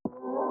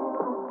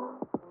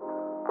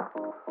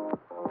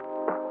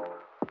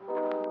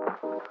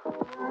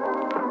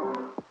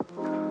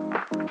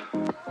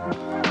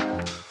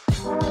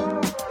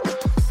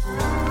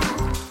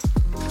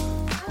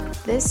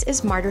This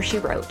is Martyr, She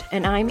Wrote,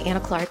 and I'm Anna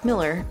Clark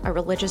Miller, a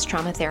religious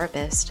trauma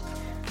therapist.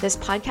 This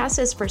podcast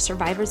is for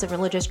survivors of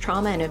religious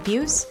trauma and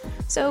abuse,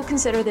 so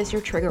consider this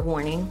your trigger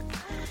warning.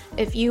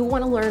 If you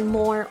want to learn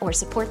more or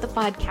support the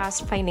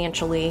podcast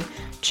financially,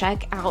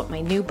 check out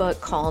my new book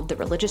called The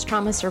Religious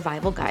Trauma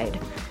Survival Guide.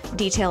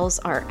 Details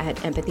are at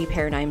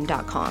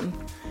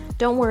empathiparadigm.com.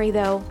 Don't worry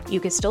though, you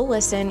can still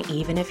listen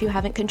even if you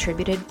haven't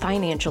contributed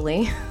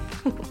financially.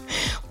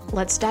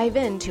 Let's dive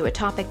into a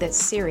topic that's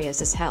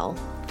serious as hell.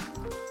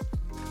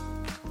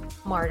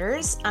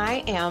 Martyrs,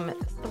 I am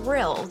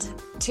thrilled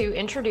to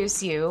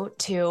introduce you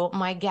to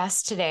my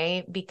guest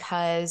today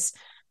because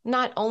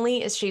not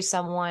only is she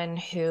someone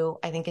who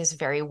I think is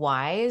very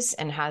wise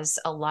and has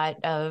a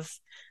lot of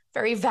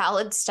very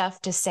valid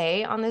stuff to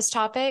say on this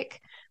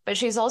topic, but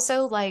she's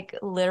also like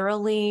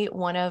literally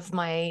one of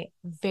my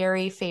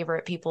very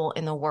favorite people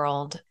in the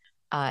world.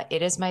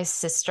 It is my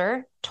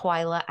sister,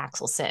 Twyla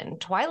Axelson.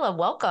 Twyla,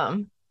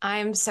 welcome.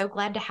 I'm so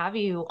glad to have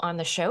you on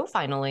the show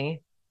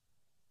finally.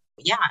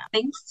 Yeah,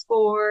 thanks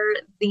for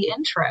the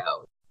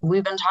intro.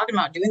 We've been talking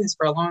about doing this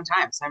for a long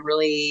time, so I'm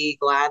really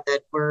glad that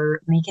we're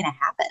making it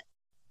happen.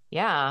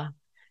 Yeah.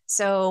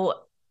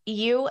 So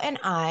you and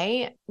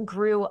I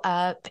grew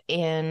up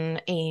in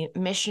a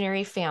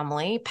missionary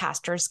family,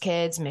 pastors'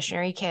 kids,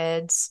 missionary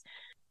kids,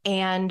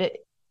 and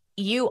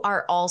you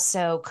are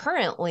also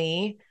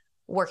currently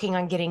working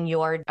on getting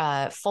your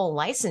full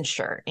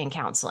licensure in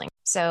counseling.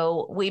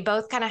 So we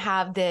both kind of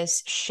have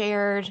this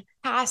shared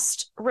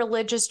past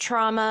religious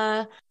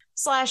trauma /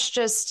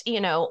 just,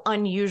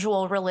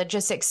 unusual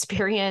religious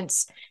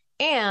experience.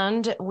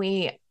 And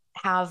we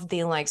have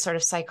the like sort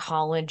of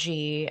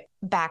psychology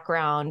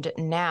background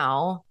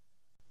now.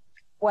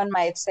 One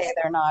might say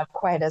they're not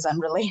quite as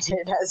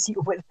unrelated as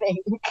you would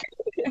think.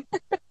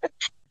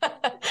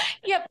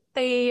 Yep,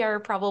 they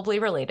are probably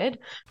related.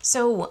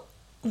 So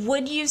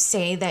would you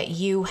say that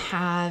you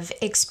have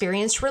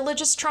experienced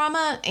religious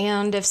trauma?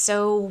 And if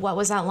so, what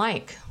was that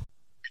like?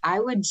 I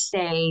would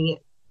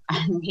say,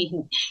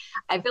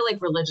 I feel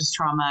like religious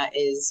trauma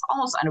is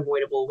almost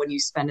unavoidable when you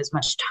spend as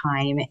much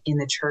time in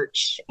the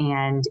church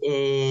and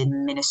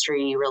in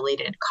ministry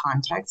related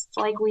contexts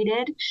like we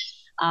did.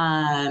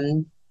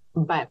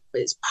 But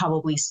it's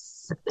probably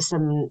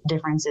some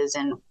differences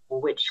in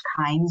which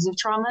kinds of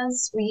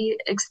traumas we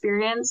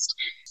experienced.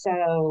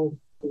 So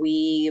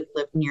we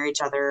lived near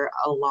each other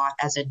a lot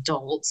as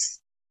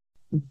adults,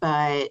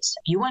 but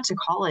you went to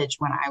college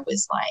when I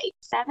was like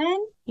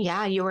 7.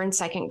 Yeah, you were in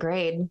 2nd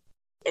grade.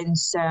 And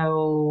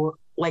so,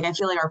 I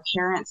feel like our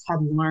parents had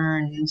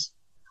learned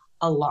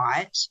a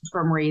lot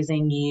from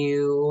raising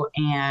you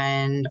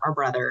and our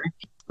brother,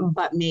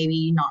 but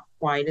maybe not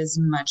quite as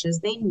much as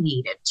they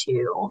needed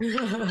to.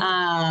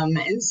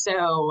 And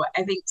so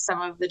I think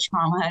some of the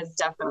trauma is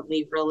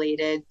definitely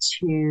related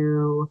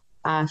to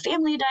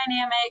family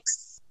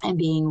dynamics and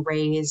being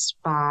raised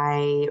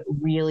by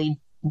really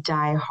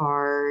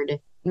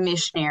diehard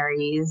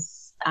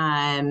missionaries,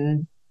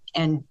 and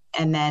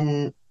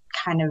then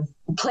kind of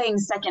playing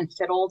second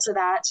fiddle to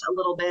that a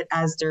little bit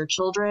as their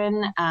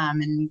children,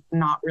 and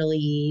not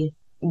really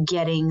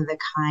getting the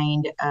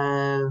kind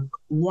of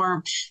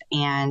warmth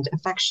and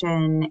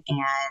affection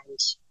and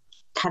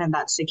kind of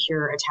that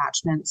secure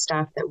attachment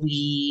stuff that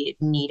we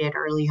needed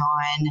early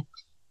on.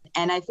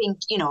 And I think,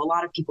 a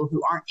lot of people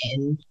who aren't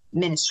in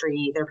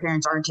ministry, their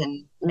parents aren't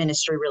in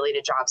ministry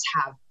related jobs,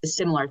 have a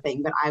similar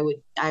thing, but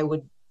I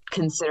would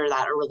consider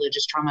that a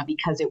religious trauma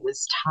because it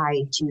was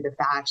tied to the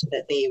fact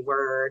that they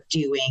were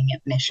doing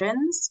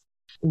missions,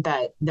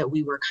 that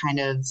we were kind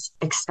of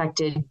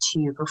expected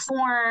to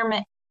perform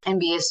and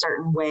be a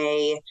certain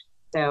way.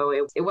 So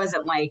it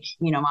wasn't like,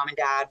 mom and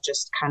dad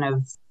just kind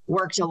of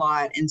worked a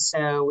lot and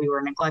so we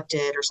were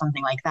neglected or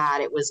something like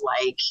that. It was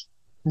like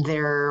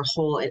their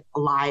whole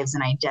lives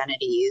and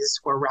identities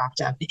were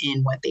wrapped up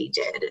in what they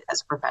did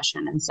as a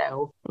profession. And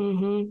so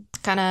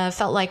kind of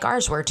felt like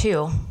ours were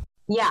too.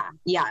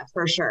 Yeah,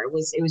 for sure. It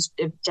was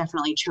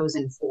definitely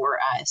chosen for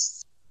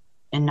us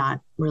and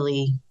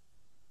we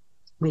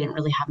didn't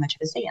really have much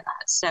of a say in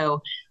that.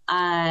 So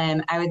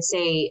I would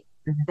say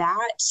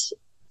that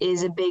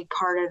is a big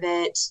part of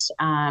it.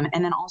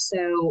 And then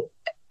also,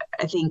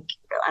 I think,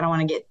 I don't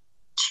want to get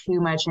too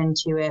much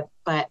into it,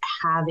 but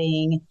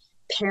having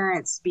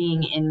parents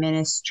being in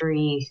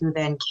ministry who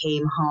then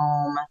came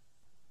home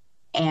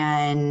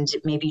and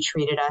maybe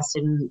treated us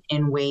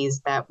in ways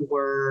that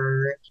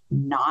were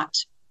not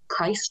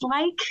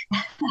Christ-like,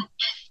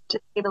 to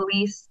say the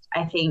least.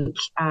 I think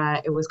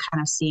it was kind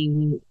of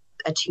seeing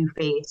a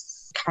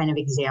two-faced kind of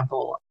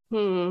example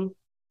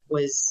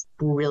was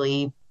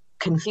really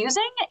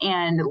confusing,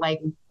 and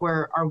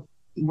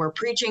we're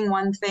preaching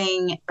one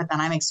thing, but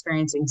then I'm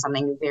experiencing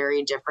something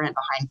very different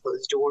behind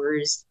closed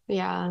doors.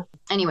 Yeah.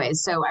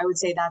 Anyways, so I would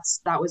say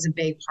that was a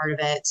big part of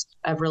it,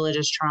 of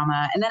religious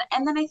trauma, and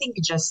then I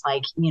think just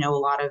a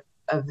lot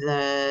of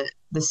the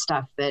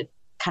stuff that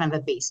kind of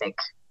the basic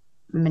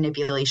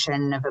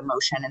manipulation of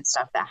emotion and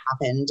stuff that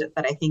happened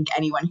that I think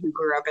anyone who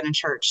grew up in a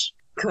church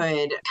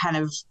could kind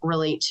of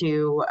relate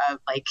to,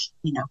 like,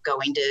 you know,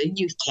 going to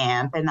youth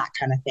camp and that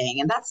kind of thing.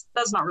 And that's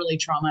not really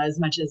trauma as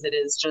much as it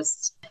is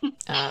just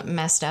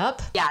messed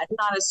up. Yeah, it's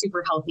not a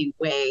super healthy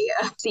way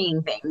of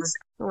seeing things.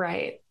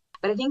 Right.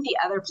 But I think the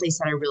other place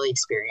that I really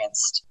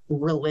experienced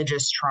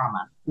religious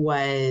trauma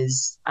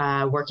was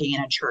working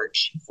in a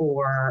church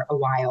for a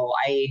while.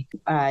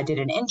 I did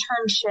an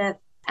internship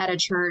at a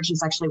church.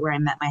 It's actually where I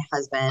met my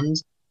husband.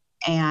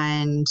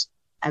 And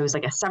I was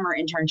like a summer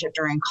internship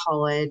during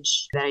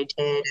college that I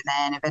did. And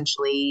then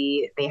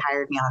eventually they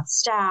hired me on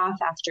staff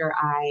after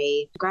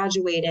I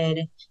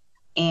graduated.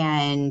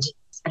 And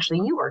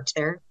actually, you worked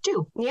there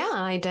too. Yeah,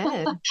 I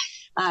did.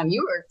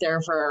 You worked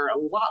there for a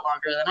lot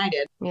longer than I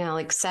did. Yeah,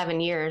 like 7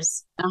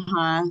 years.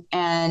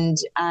 And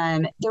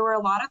there were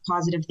a lot of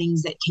positive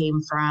things that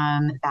came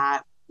from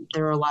that.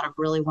 There were a lot of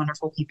really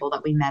wonderful people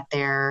that we met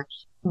there.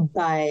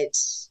 But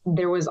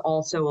there was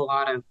also a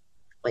lot of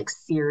like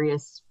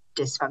serious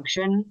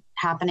dysfunction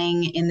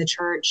happening in the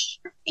church,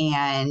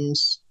 and,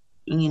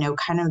 you know,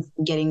 kind of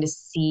getting to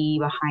see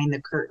behind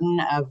the curtain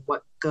of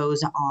what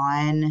goes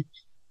on,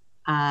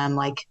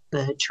 like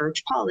the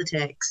church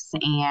politics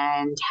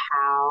and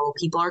how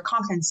people are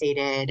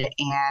compensated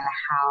and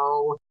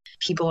how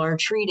people are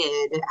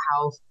treated,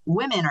 how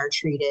women are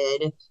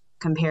treated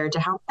compared to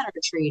how men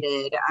are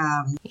treated.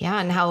 Yeah,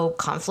 and how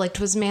conflict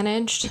was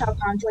managed. How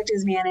conflict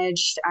is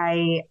managed.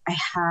 I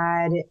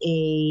had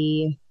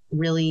a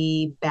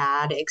really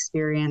bad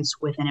experience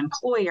with an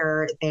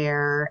employer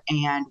there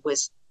and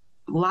was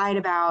lied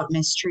about,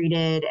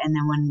 mistreated. And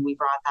then when we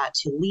brought that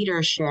to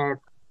leadership,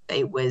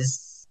 it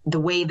was the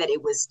way that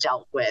it was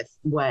dealt with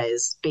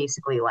was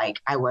basically like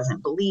I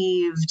wasn't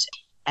believed,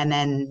 and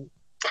then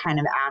kind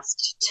of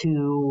asked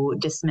to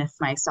dismiss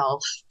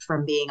myself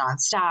from being on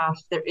staff.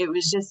 It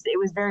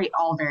was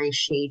very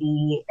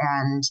shady,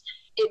 and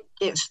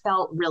it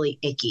felt really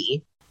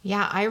icky.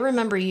 Yeah, I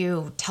remember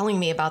you telling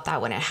me about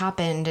that when it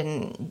happened,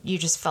 and you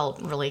just felt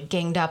really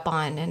ganged up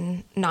on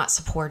and not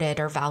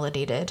supported or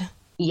validated.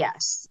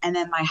 Yes. And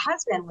then my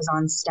husband was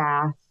on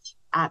staff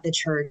at the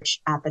church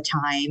at the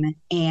time,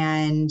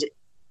 and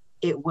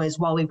it was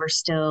while we were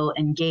still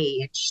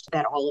engaged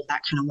that all of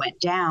that kind of went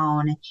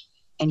down.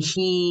 And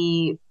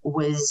he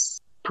was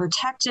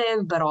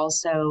protective, but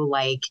also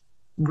like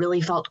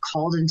really felt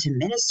called into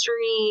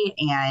ministry.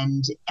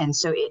 And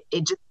so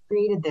it just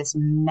created this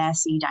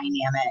messy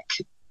dynamic.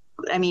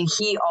 I mean,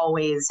 he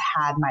always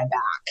had my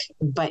back,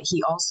 but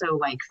he also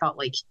like felt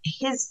like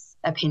his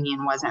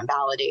opinion wasn't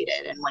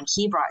validated. And when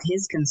he brought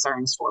his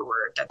concerns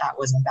forward, that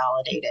wasn't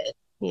validated.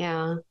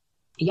 Yeah.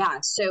 Yeah.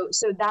 So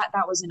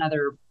that was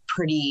another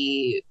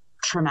pretty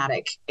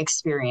traumatic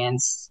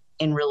experience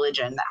in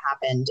religion that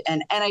happened.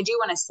 And I do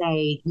want to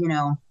say, you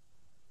know,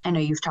 I know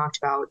you've talked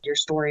about your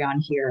story on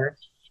here,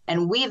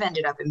 and we've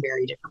ended up in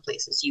very different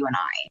places, you and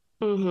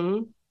I.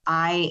 Mm-hmm.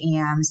 I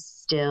am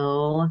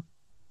still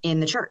in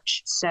the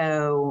church.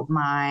 So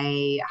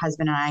my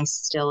husband and I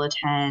still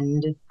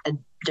attend a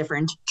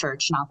different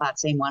church, not that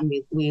same one.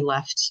 We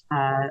left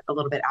a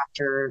little bit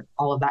after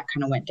all of that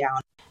kind of went down.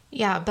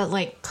 Yeah, but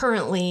like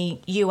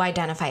currently you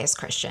identify as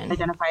Christian. My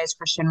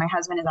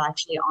husband is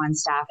actually on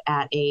staff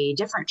at a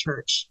different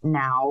church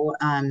now.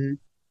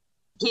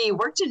 He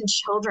worked in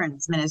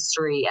children's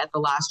ministry at the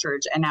last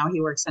church, and now he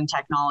works in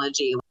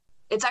technology.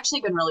 It's actually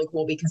been really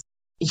cool because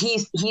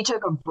he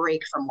took a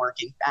break from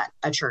working at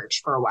a church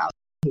for a while.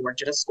 He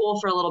worked at a school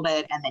for a little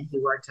bit, and then he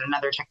worked at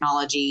another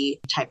technology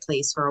type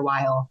place for a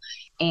while.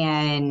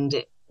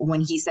 And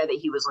when he said that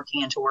he was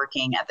looking into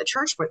working at the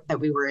church that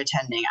we were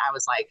attending, I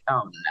was like,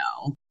 oh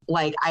no.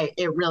 Like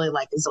it really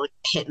like is like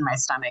hit in my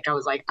stomach. I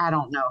was like, I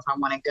don't know if I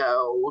want to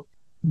go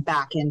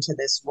back into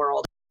this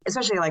world,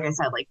 especially like I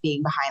said, like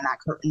being behind that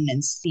curtain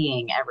and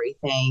seeing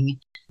everything.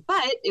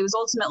 But it was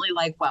ultimately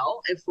like,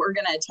 well, if we're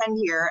going to attend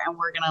here and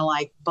we're going to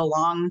like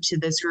belong to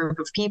this group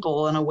of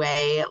people in a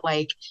way,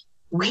 like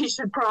we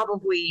should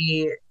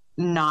probably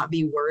not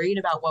be worried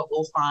about what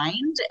we'll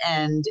find.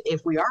 And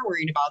if we are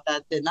worried about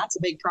that, then that's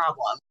a big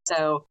problem.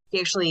 So he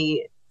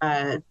actually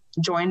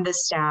joined the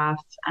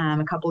staff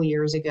a couple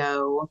years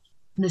ago,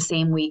 the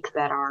same week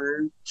that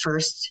our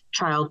first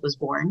child was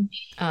born.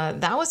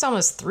 That was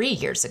almost 3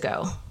 years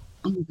ago.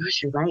 Oh my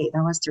gosh, you're right.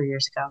 That was 3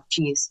 years ago.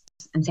 Jeez,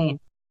 insane.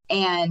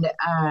 And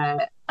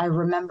I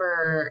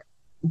remember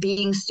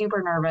being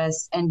super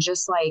nervous, and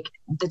just like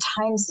the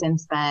time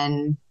since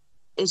then,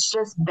 it's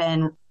just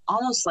been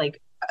almost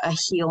like a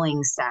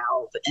healing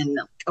salve in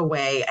a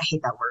way. I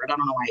hate that word. I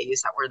don't know why I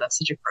use that word. That's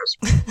such a gross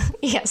word.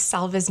 Yes,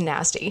 salve is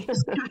nasty.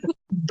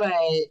 But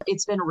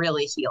it's been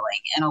really healing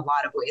in a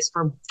lot of ways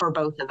for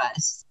both of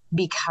us,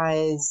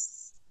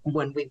 because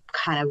when we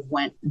kind of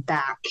went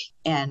back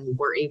and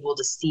were able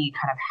to see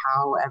kind of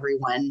how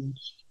everyone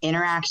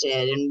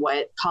interacted and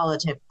what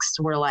politics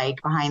were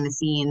like behind the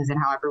scenes and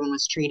how everyone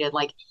was treated,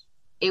 like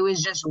it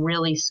was just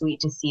really sweet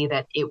to see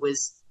that it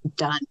was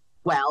done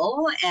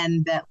well,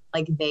 and that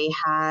like they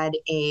had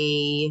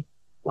a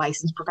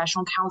licensed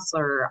professional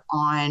counselor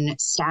on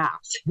staff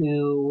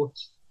who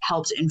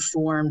helped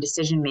inform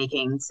decision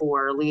making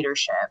for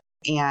leadership.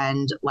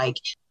 And like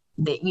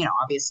they,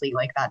 obviously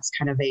like that's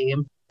kind of a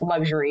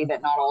luxury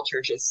that not all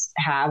churches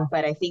have.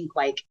 But I think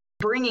like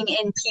bringing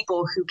in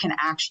people who can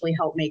actually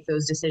help make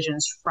those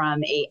decisions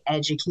from a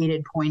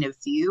educated point of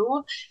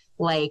view,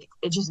 like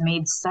it just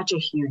made such a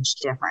huge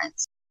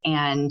difference.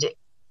 And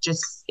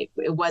just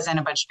it wasn't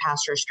a bunch of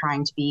pastors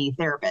trying to be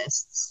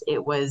therapists.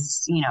 It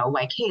was,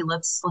 like, hey,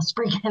 let's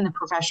bring in the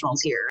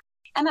professionals here.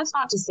 And that's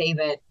not to say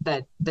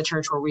that the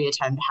church where we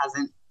attend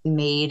hasn't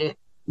made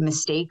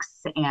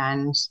mistakes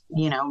and,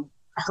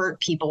 hurt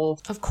people.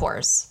 Of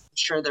course.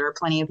 Sure, there are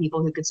plenty of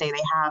people who could say they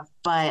have,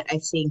 but I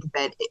think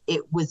that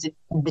it was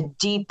the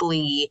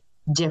deeply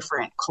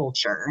different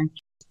culture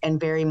and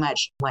very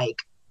much like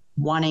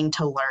wanting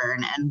to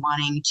learn and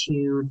wanting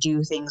to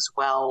do things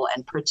well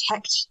and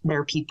protect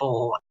their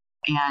people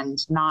and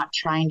not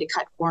trying to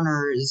cut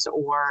corners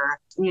or,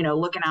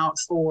 looking out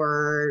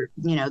for,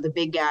 the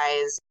big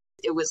guys.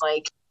 It was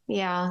like,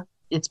 yeah,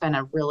 it's been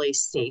a really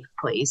safe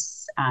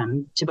place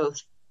to both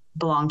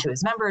belong to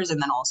as members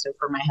and then also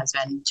for my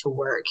husband to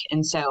work.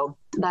 And so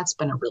that's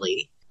been a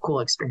really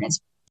cool experience.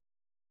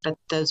 But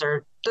those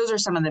are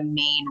some of the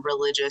main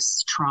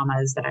religious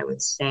traumas that I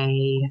would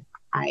say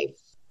I've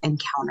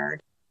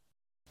encountered.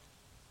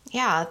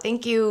 Yeah,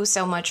 thank you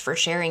so much for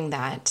sharing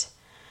that.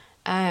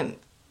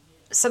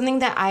 Something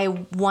that I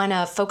want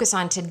to focus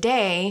on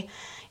today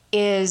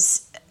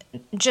is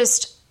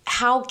just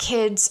how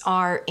kids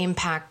are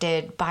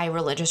impacted by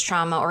religious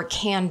trauma or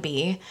can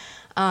be.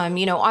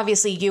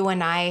 Obviously you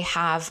and I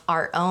have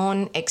our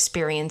own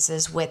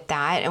experiences with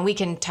that, and we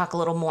can talk a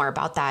little more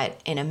about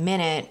that in a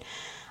minute.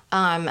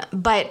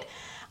 But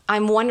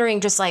I'm wondering,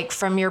 just like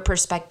from your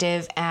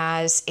perspective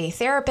as a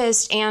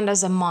therapist and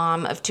as a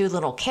mom of two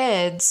little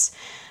kids,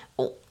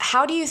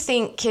 how do you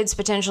think kids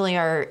potentially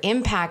are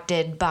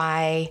impacted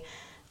by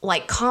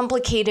like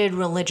complicated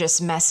religious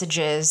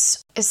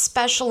messages,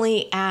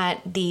 especially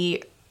at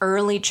the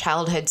early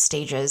childhood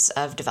stages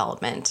of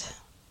development?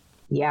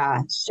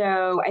 Yeah,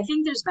 so I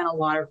think there's been a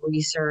lot of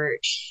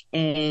research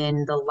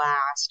in the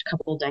last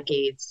couple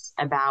decades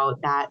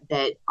about that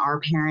our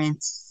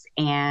parents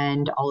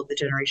and all of the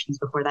generations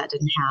before that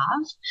didn't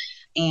have.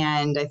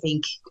 And I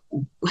think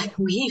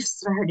we've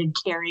started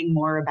caring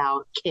more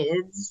about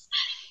kids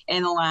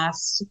in the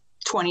last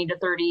 20 to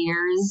 30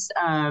 years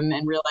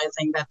and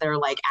realizing that they're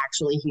like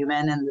actually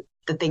human and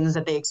the things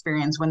that they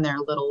experience when they're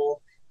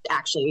little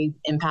actually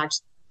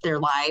impact their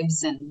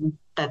lives, and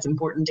that's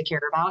important to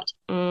care about.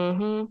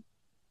 Mm-hmm.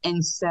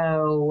 And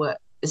so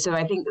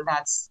I think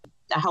that's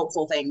a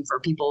helpful thing for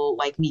people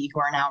like me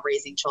who are now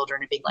raising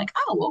children and being like,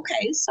 oh,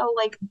 okay, so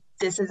like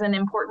this is an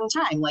important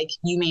time. Like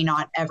you may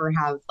not ever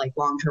have like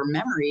long-term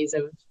memories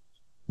of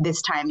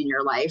this time in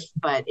your life,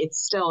 but it's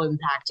still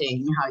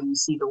impacting how you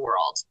see the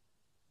world.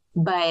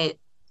 But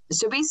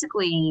so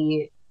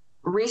basically,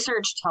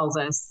 research tells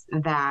us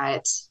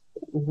that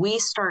we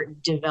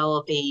start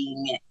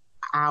developing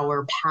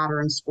our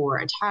patterns for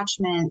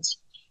attachment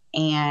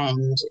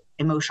and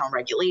emotional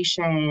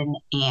regulation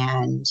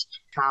and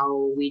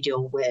how we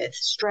deal with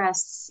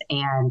stress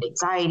and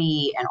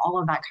anxiety and all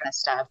of that kind of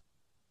stuff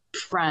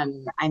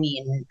from,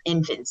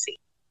 infancy.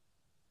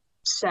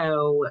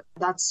 So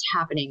that's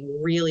happening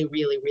really,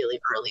 really, really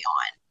early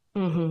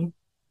on. Mm-hmm.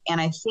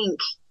 And I think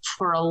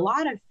for a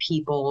lot of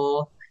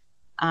people,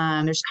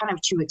 there's kind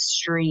of two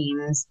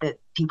extremes that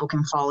people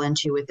can fall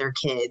into with their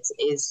kids,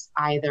 is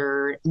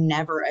either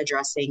never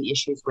addressing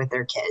issues with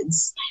their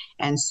kids.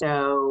 And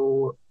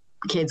so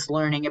kids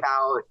learning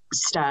about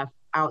stuff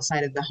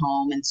outside of the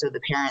home. And so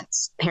the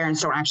parents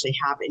don't actually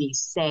have any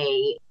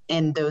say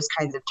in those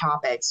kinds of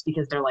topics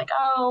because they're like,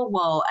 oh,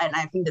 well, and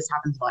I think this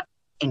happens a lot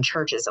in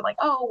churches of like,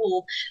 oh,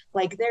 well,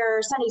 like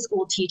their Sunday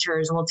school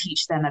teachers will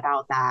teach them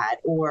about that,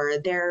 or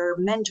their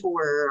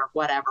mentor or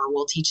whatever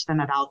will teach them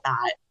about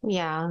that.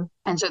 Yeah.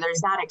 And so there's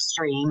that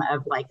extreme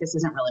of like, this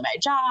isn't really my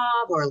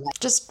job, or like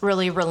just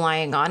really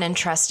relying on and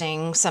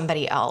trusting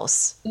somebody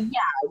else. Yeah,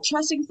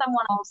 trusting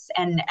someone else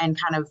and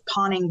kind of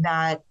pawning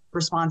that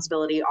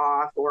responsibility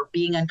off, or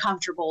being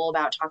uncomfortable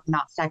about talking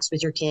about sex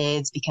with your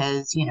kids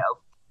because,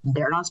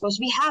 they're not supposed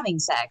to be having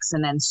sex,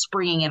 and then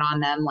springing it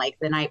on them like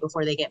the night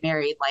before they get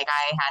married, like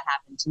I had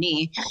happened to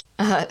me.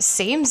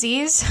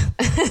 Samesies.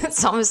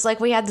 It's almost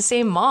like we had the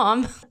same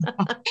mom.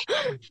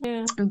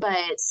 Yeah.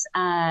 But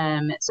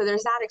so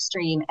there's that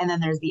extreme, and then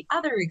there's the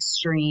other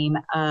extreme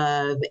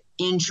of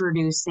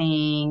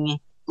introducing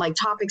like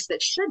topics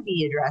that should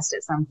be addressed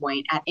at some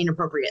point at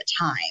inappropriate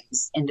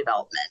times in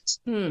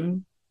development.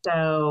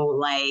 So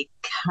like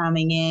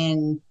coming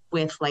in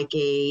with like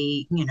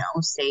a,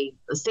 say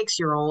a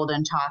 6-year-old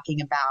and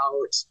talking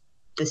about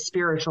the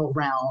spiritual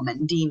realm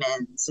and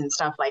demons and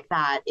stuff like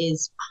that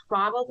is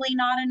probably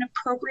not an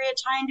appropriate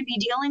time to be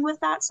dealing with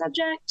that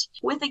subject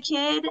with a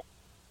kid.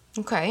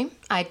 Okay,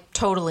 I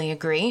totally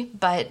agree.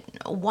 But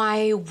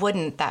why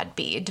wouldn't that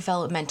be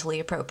developmentally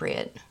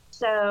appropriate?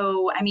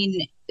 So,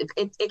 it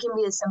can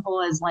be as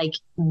simple as like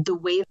the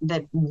way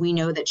that we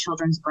know that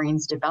children's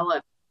brains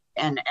develop.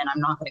 And I'm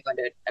not going to go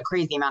into a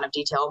crazy amount of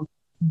detail,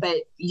 but,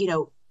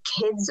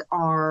 kids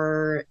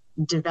are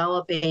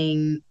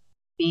developing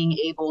being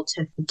able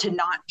to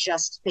not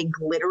just think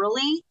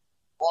literally,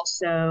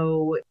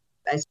 also,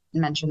 I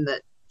mentioned the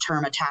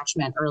term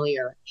attachment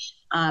earlier.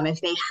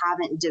 If they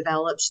haven't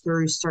developed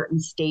through certain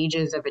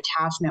stages of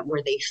attachment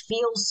where they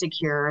feel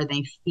secure,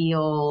 they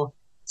feel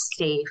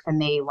safe,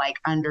 and they like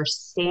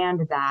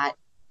understand that,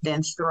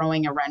 then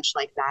throwing a wrench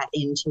like that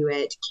into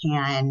it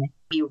can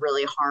be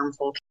really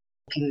harmful,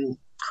 can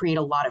create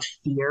a lot of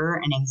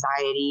fear and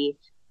anxiety.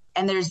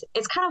 And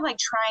it's kind of like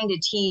trying to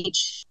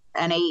teach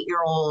an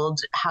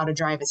 8-year-old how to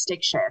drive a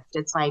stick shift.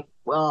 It's like,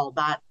 well,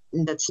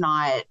 that's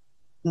not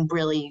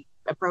really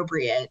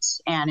appropriate.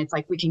 And it's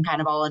like, we can kind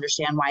of all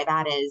understand why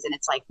that is. And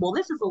it's like, well,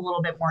 this is a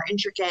little bit more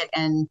intricate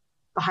and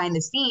behind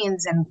the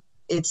scenes, and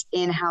it's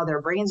in how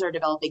their brains are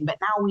developing. But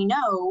now we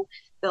know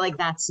that like,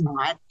 that's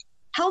not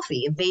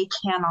healthy. They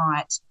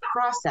cannot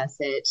process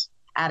it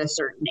at a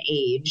certain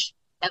age,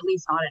 at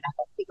least not in a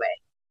healthy way.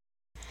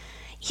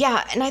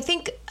 Yeah, and I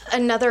think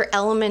another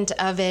element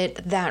of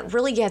it that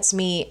really gets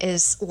me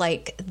is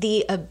like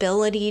the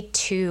ability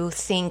to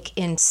think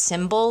in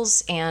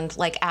symbols and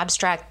like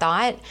abstract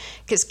thought,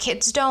 because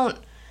kids don't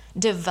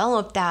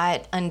develop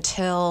that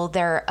until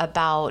they're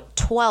about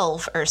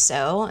 12 or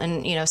so,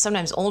 and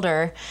sometimes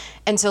older.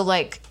 And so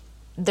like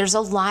there's a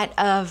lot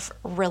of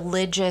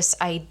religious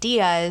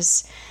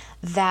ideas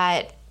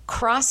that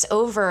cross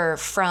over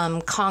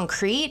from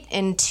concrete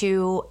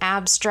into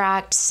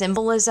abstract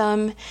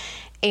symbolism.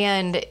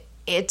 And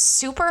it's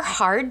super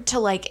hard to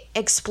like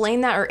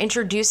explain that or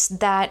introduce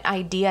that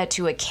idea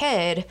to a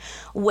kid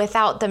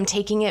without them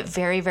taking it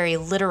very, very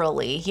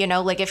literally.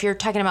 Like if you're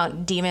talking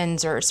about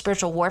demons or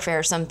spiritual warfare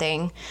or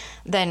something,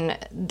 then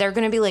they're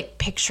going to be like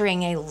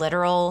picturing a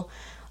literal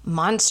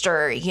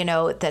monster,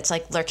 that's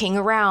like lurking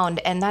around.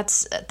 And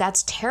that's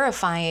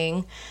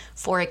terrifying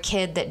for a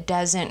kid that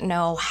doesn't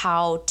know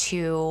how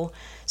to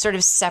sort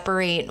of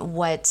separate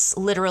what's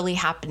literally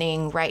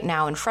happening right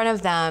now in front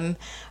of them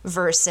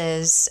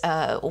versus,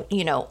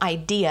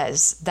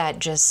 ideas that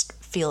just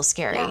feel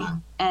scary. Yeah.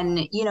 And,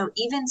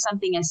 even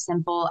something as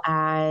simple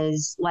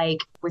as like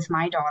with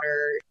my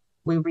daughter,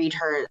 we read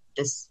her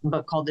this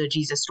book called the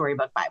Jesus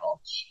Storybook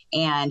Bible.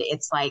 And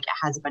it's like, it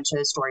has a bunch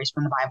of stories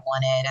from the Bible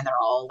in it, and they're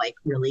all like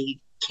really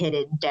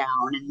kidded down,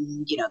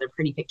 and, they're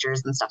pretty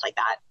pictures and stuff like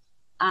that.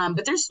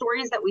 But there's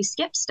stories that we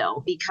skip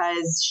still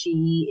because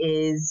she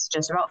is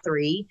just about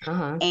 3.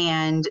 Uh-huh.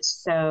 And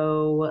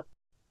so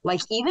like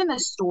even the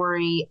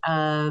story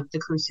of the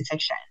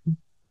crucifixion,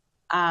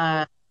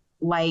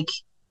 like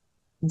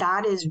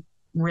that is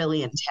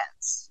really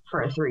intense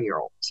for a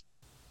 3-year-old.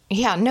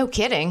 Yeah, no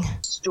kidding.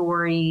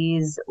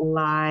 Stories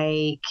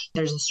like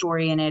there's a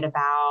story in it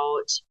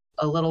about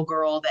a little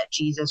girl that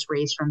Jesus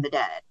raised from the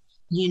dead.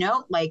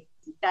 Like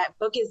that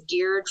book is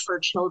geared for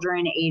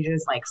children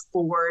ages like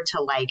 4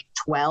 to like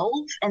 12.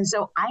 And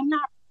so I'm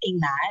not reading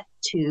that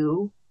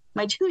to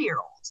my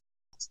 2-year-old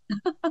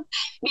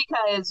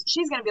because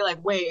she's going to be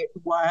like, wait,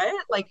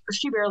 what? Like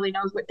she barely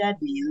knows what dead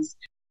means.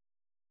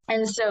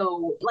 And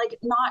so like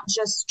not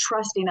just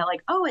trusting that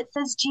like, oh, it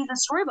says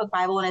Jesus Storybook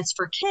Bible and it's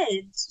for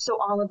kids, so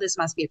all of this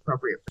must be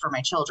appropriate for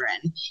my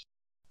children.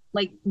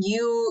 Like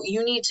you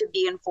need to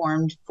be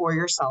informed for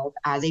yourself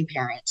as a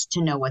parent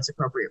to know what's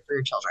appropriate for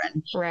your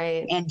children.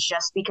 Right. And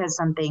just because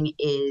something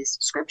is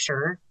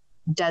scripture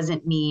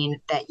doesn't mean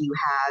that you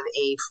have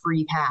a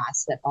free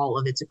pass that all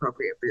of it's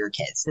appropriate for your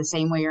kids. The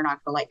same way you're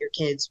not going to let your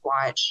kids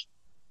watch,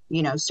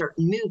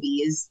 certain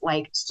movies,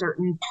 like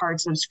certain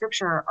parts of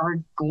scripture are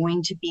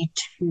going to be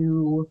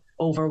too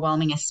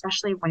overwhelming,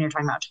 especially when you're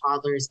talking about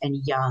toddlers and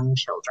young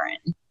children.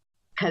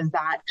 Because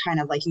that kind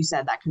of, like you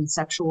said, that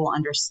conceptual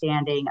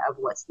understanding of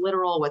what's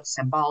literal, what's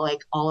symbolic,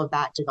 all of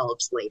that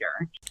develops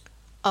later.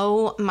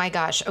 Oh my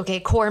gosh. Okay.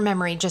 Core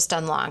memory just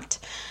unlocked.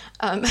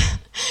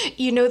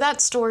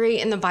 That story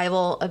in the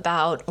Bible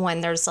about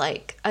when there's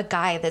like a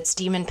guy that's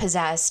demon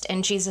possessed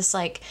and Jesus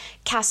like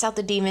casts out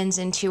the demons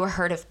into a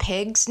herd of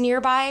pigs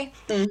nearby.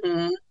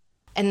 Mm-hmm.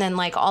 And then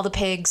like all the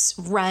pigs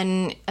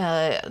run,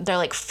 they're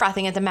like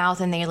frothing at the mouth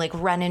and they like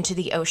run into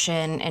the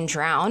ocean and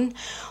drown.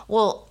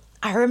 Well,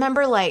 I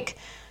remember like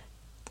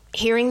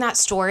hearing that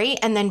story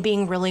and then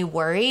being really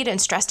worried and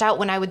stressed out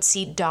when I would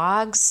see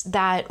dogs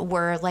that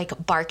were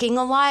like barking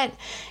a lot.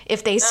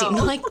 If they seemed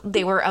like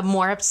they were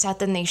more upset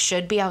than they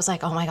should be, I was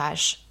like, oh my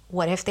gosh,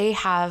 what if they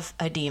have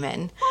a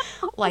demon?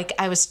 Like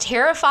I was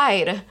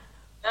terrified.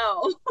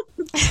 No.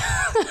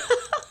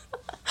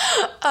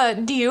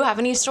 Do you have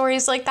any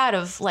stories like that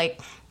of like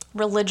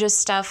religious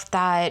stuff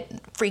that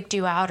freaked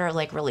you out or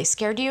like really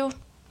scared you?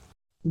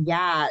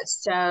 Yeah.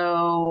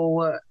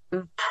 So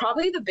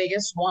probably the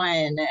biggest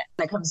one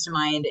that comes to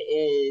mind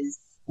is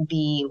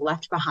the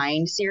Left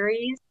Behind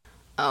series.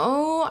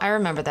 Oh, I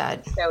remember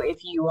that. So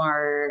if you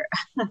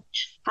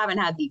haven't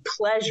had the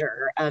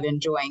pleasure of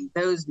enjoying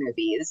those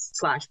movies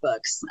 /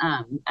 books,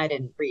 I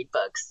didn't read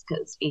books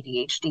because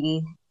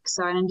ADHD,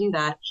 so I didn't do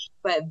that.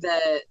 But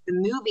the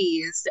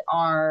movies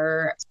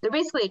they're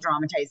basically a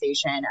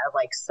dramatization of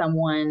like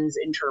someone's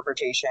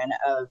interpretation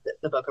of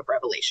the book of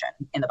Revelation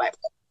in the Bible.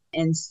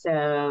 And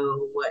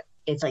so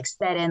it's like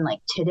set in like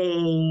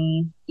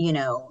today,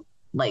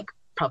 like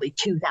probably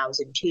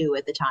 2002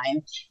 at the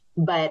time.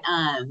 But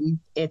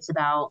it's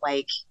about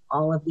like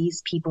all of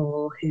these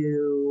people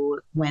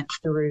who went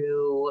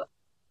through,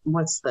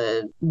 what's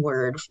the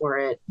word for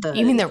it?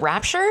 You mean the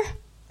rapture?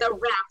 The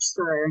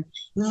rapture,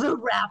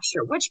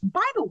 which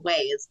by the way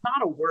is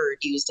not a word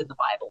used in the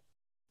Bible.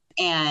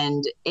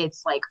 And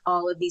it's like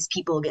all of these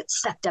people get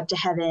sucked up to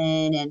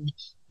heaven and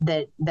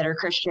that are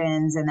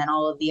Christians, and then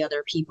all of the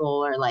other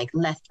people are like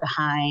left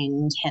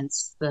behind,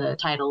 hence the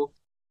title.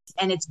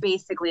 And it's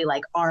basically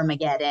like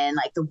Armageddon,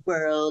 like the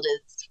world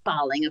is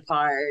falling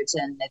apart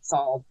and it's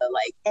all the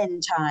like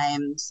end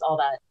times, all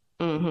that.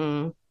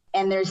 Mm-hmm.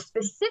 And there's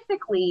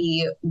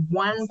specifically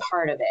one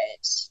part of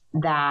it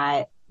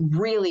that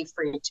really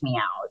freaked me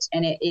out.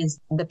 And it is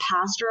the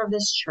pastor of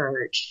this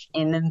church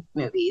in the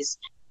movies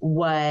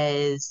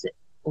was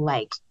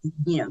like,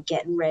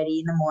 getting ready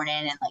in the morning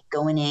and like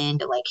going in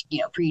to like,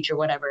 preach or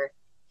whatever.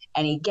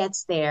 And he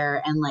gets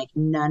there and like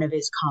none of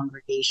his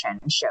congregation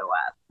show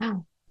up.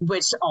 Oh.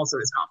 Which also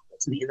is comical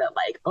to me that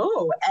like,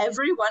 oh,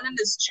 everyone in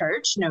this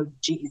church knows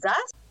Jesus.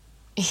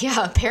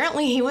 Yeah,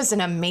 apparently he was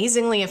an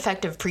amazingly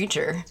effective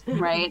preacher.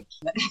 Right.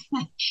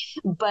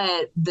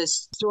 But the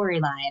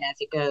storyline as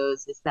it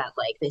goes is that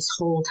like this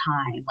whole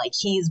time, like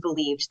he's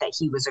believed that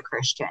he was a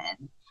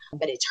Christian,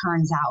 but it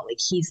turns out like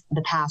he's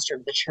the pastor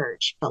of the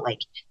church, but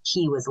like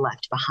he was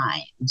left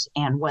behind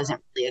and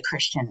wasn't really a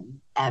Christian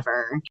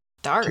ever.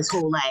 Dark. His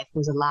whole life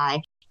was a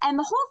lie. And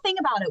the whole thing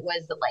about it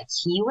was that like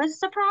he was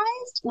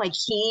surprised. Like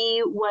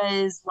he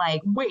was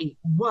like, wait,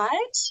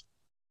 what?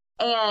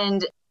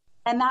 And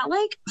that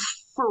like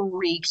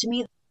freaked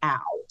me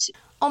out.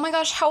 Oh my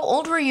gosh, how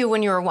old were you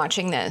when you were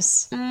watching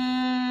this?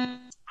 I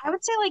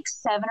would say like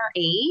 7 or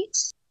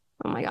 8.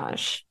 Oh my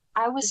gosh.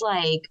 I was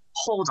like,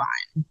 hold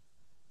on.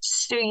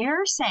 So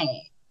you're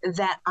saying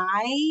that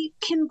I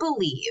can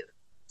believe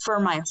for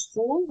my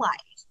whole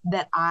life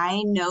that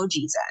I know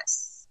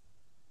Jesus,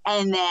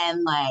 and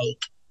then like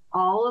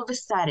all of a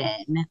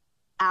sudden,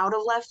 out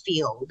of left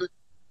field,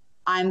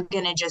 I'm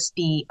going to just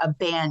be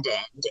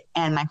abandoned.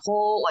 And my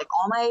whole, like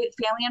all my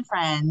family and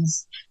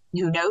friends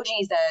who know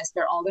Jesus,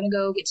 they're all going to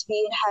go get to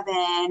be in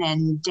heaven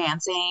and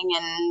dancing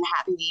and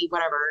happy,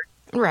 whatever.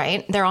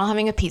 Right. They're all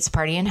having a pizza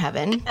party in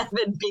heaven.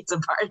 Heaven pizza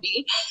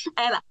party.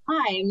 And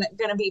I'm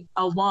going to be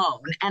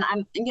alone. And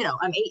I'm 8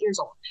 years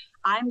old.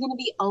 I'm going to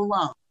be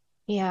alone.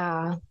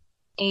 Yeah.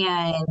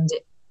 And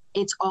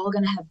it's all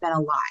going to have been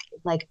a lie.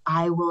 Like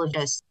I will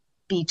just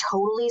be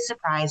totally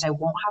surprised. I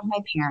won't have my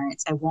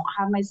parents. I won't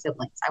have my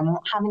siblings. I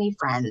won't have any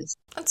friends.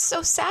 That's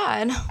so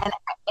sad.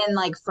 And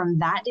like from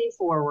that day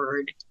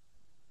forward,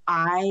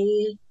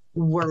 I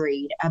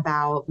worried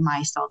about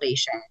my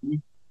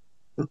salvation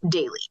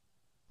daily,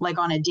 like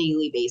on a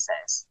daily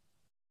basis.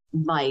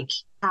 Like,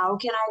 how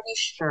can I be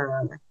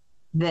sure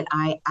that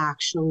I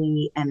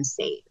actually am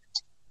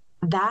saved?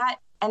 That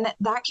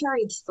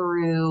carried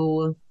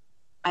through,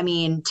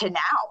 to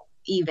now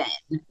even.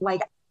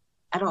 Like,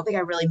 I don't think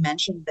I really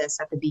mentioned this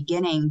at the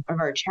beginning of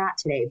our chat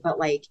today, but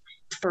like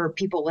for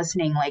people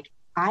listening, like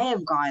I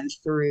have gone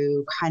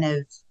through kind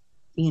of,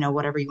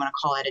 whatever you want to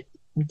call it, a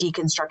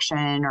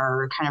deconstruction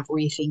or kind of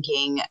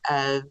rethinking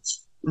of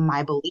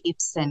my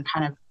beliefs and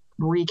kind of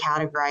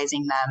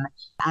recategorizing them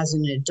as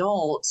an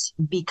adult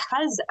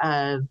because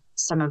of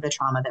some of the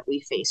trauma that we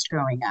faced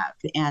growing up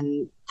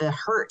and the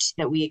hurt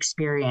that we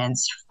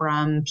experienced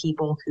from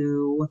people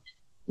who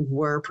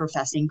were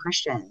professing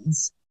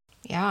Christians.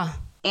 Yeah.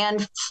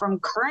 And from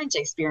current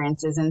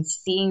experiences and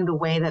seeing the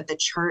way that the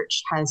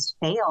church has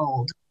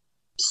failed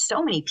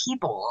so many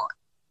people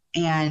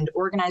and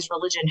organized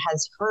religion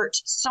has hurt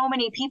so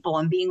many people,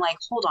 and being like,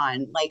 hold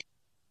on, like,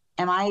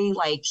 am I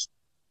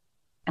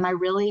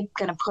really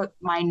going to put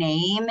my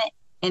name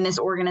in this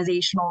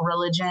organizational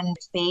religion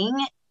thing?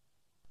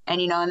 And,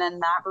 and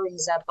then that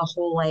brings up the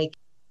whole like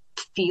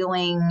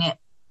feeling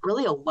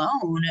really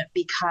alone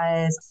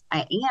because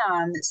I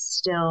am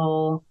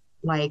still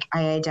like,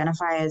 I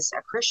identify as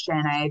a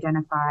Christian, I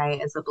identify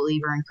as a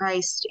believer in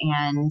Christ.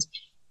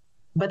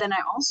 But then I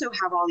also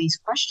have all these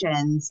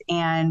questions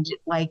and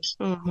like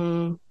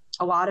a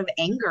lot of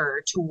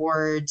anger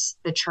towards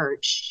the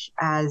church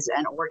as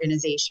an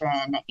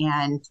organization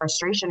and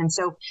frustration. And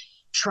so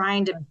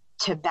trying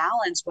to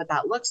balance what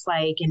that looks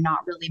like and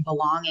not really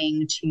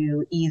belonging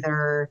to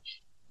either,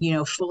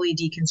 fully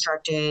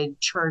deconstructed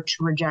church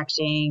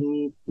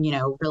rejecting,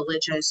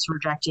 religious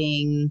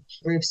rejecting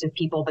groups of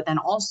people, but then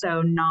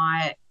also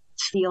not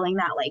feeling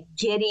that like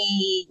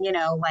giddy,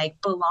 like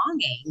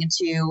belonging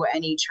to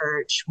any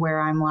church where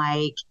I'm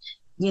like,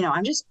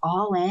 I'm just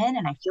all in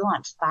and I feel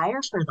on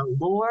fire for the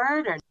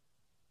Lord or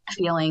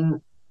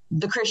feeling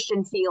the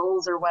Christian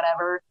feels or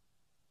whatever.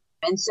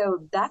 And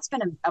so that's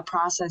been a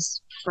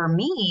process for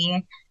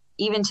me,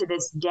 even to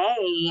this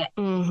day.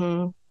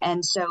 Mm-hmm.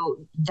 And so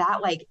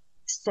that like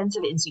sense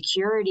of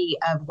insecurity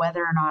of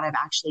whether or not I'm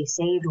actually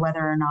saved, whether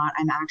or not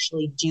I'm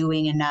actually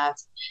doing enough,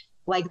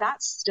 like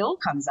that still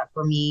comes up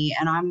for me.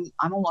 And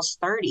I'm almost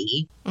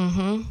 30.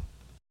 Mm-hmm.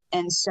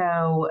 And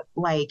so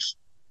like,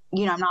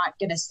 I'm not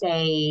going to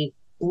say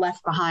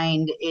left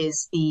behind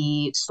is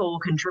the sole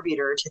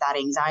contributor to that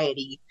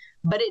anxiety.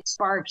 But it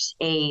sparked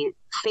a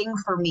thing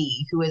for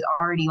me who is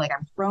already like,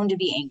 I'm prone to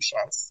be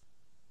anxious,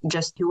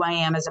 just who I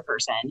am as a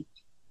person.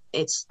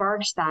 It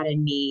sparked that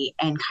in me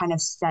and kind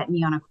of set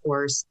me on a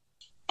course.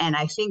 And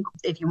I think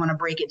if you want to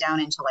break it down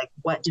into like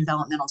what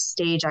developmental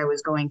stage I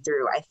was going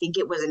through, I think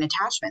it was an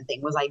attachment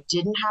thing. Was I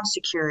didn't have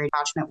secure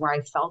attachment where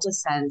I felt a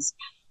sense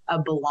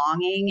of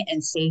belonging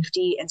and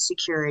safety and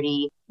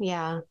security.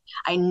 Yeah.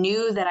 I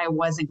knew that I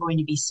wasn't going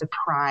to be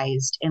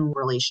surprised in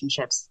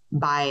relationships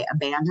by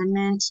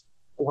abandonment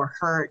or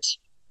hurt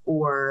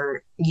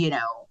or,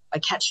 a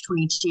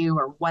catch-22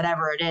 or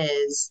whatever it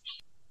is.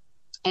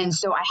 And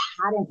so I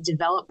hadn't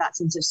developed that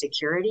sense of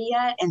security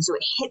yet. And so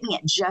it hit me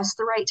at just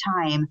the right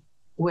time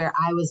where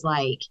I was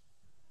like,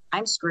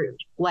 I'm screwed.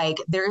 Like,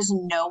 there's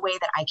no way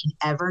that I can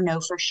ever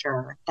know for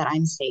sure that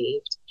I'm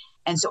saved.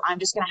 And so I'm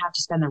just going to have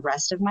to spend the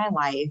rest of my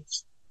life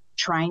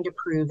trying to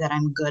prove that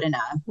I'm good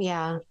enough.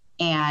 Yeah.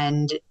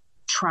 And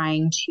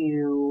trying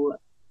to,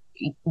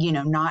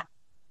 not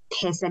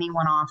piss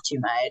anyone off too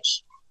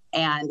much.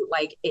 And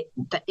like,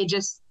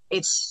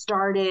 it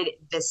started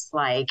this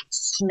like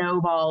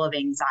snowball of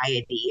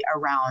anxiety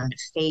around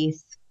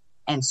faith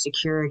and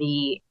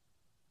security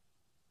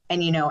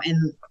and,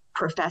 and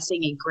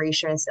professing a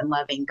gracious and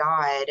loving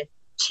God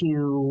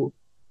to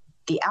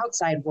the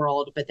outside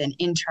world, but then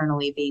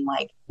internally being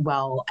like,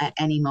 well, at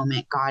any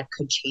moment, God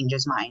could change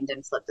his mind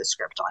and flip the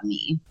script on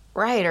me.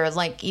 Right. Or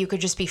like you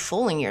could just be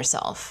fooling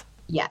yourself.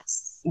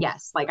 Yes.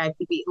 Like I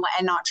could be,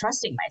 and not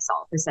trusting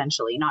myself,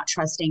 essentially, not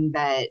trusting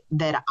that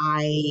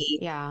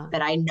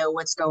I know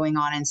what's going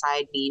on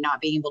inside me,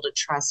 not being able to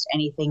trust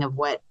anything of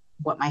what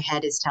my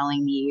head is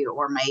telling me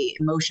or my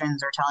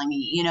emotions are telling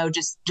me,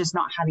 just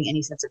not having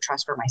any sense of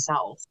trust for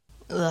myself.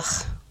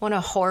 Ugh, what a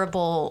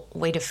horrible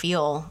way to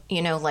feel,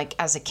 like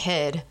as a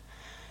kid.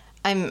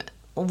 I'm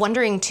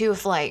wondering too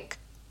if like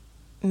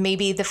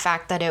maybe the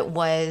fact that it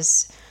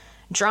was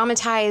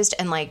dramatized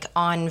and like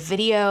on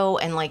video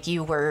and like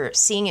you were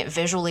seeing it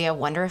visually, I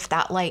wonder if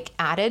that like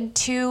added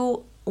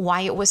to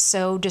why it was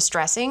so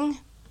distressing.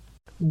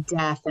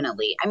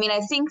 Definitely. I mean, I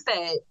think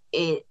that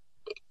it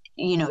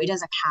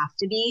doesn't have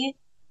to be.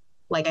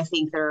 Like, I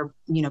think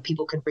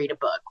people could read a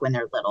book when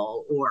they're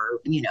little or,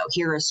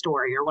 hear a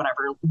story or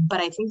whatever.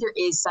 But I think there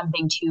is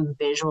something to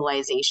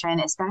visualization,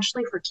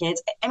 especially for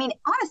kids. I mean,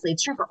 honestly,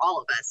 it's true for all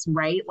of us,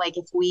 right? Like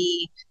if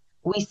we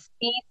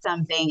see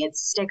something, it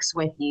sticks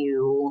with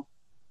you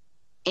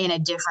in a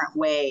different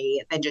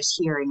way than just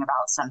hearing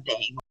about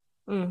something.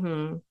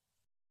 Mm-hmm.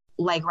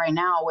 Like right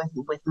now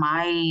with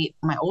my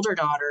older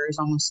daughter is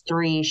almost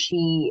 3.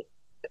 She's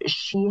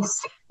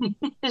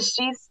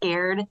she's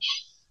scared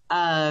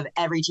of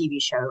every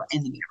TV show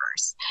in the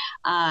universe.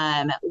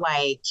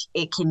 Like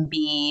it can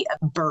be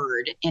a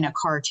bird in a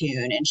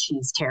cartoon and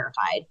she's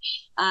terrified.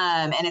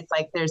 And it's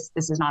like, this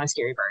is not a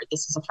scary bird.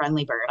 This is a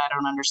friendly bird. I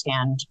don't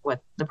understand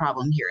what the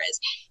problem here is,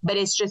 but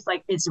it's just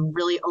like, it's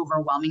really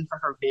overwhelming for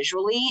her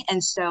visually.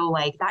 And so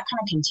like that kind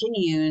of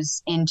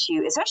continues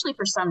into, especially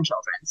for some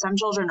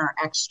children are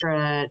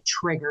extra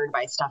triggered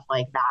by stuff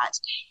like that.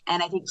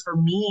 And I think for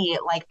me,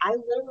 like I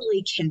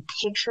literally can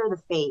picture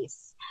the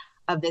face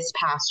of this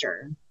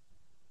pastor.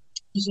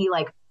 He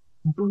like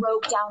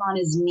broke down on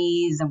his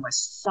knees and was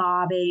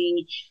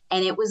sobbing.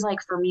 And it was like,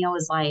 for me, I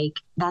was like,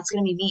 that's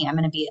going to be me. I'm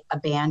going to be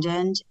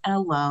abandoned and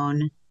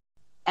alone.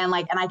 And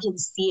I can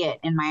see it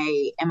in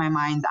my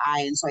mind's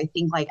eye. And so I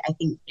think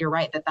you're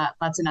right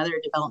that's another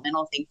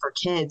developmental thing for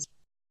kids.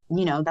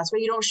 That's why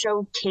you don't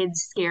show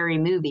kids scary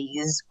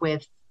movies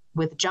with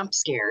jump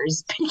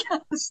scares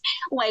because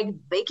like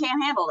they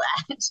can't handle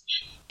that.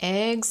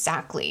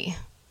 Exactly.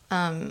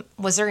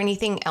 Was there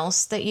anything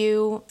else that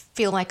you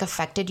feel like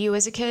affected you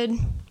as a kid?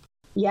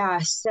 Yeah.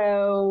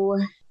 So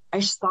I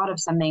just thought of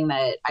something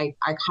that I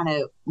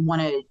kind of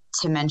wanted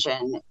to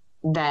mention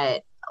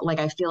that like,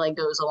 I feel like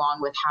goes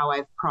along with how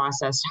I've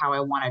processed how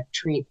I want to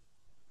treat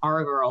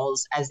our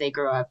girls as they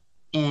grow up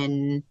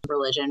in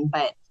religion.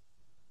 But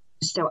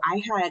so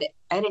I had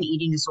an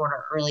eating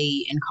disorder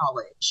early in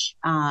college.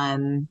 I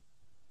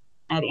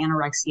had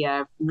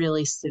anorexia,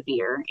 really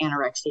severe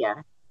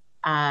anorexia.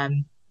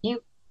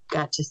 You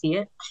got to see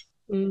it.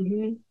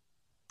 Mm-hmm.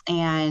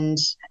 And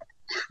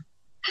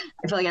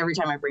I feel like every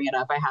time I bring it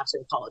up, I have to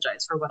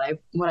apologize for what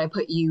I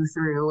put you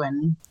through.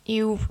 And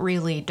you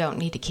really don't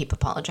need to keep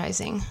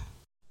apologizing.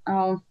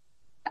 Oh,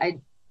 I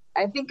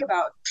think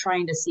about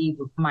trying to see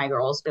my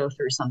girls go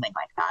through something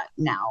like that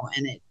now,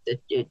 and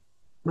it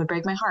would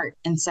break my heart.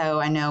 And so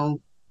I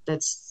know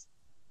that's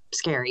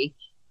scary.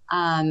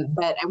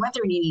 But I went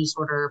through an eating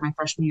disorder my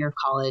freshman year of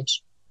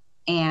college,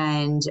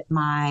 and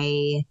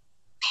my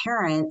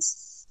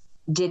parents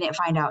didn't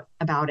find out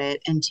about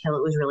it until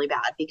it was really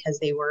bad because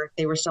they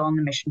were still on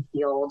the mission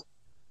field.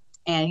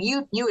 And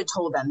you had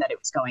told them that it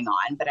was going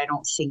on, but I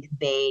don't think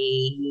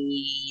they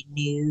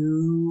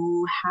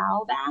knew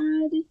how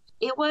bad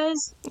it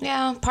was.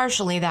 Yeah,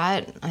 partially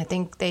that. I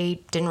think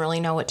they didn't really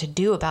know what to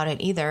do about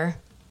it either.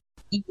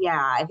 Yeah,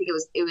 I think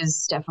it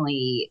was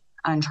definitely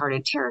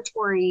uncharted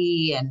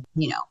territory, and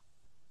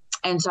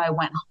And so I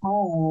went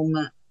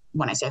home.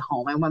 When I say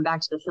home, I went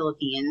back to the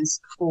Philippines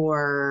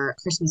for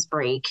Christmas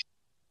break,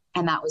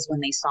 and that was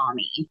when they saw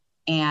me.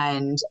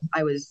 And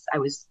I was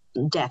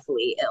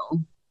deathly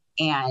ill.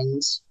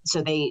 And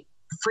so they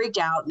freaked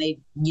out, and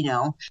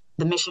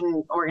the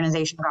mission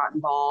organization got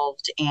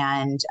involved,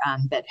 and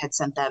that had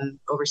sent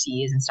them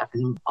overseas and stuff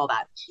and all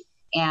that.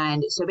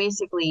 And so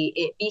basically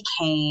it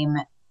became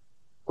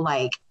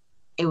like,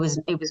 it was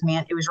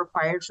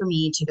required for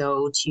me to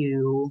go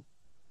to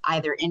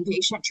either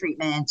inpatient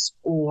treatment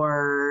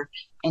or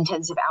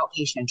intensive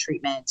outpatient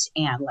treatment.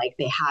 And like,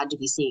 they had to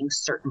be seeing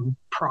certain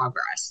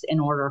progress in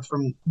order for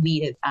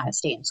me to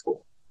stay in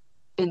school.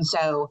 And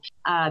so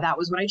that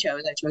was what I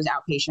chose. I chose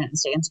outpatient and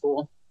stay in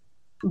school.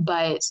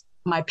 But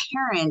my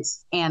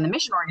parents and the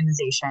mission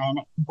organization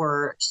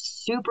were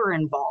super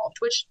involved,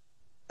 which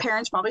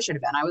parents probably should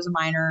have been. I was a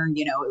minor,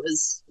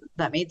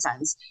 that made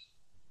sense.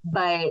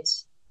 But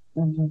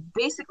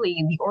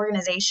basically the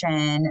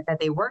organization that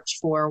they worked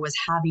for was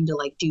having to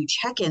like do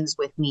check-ins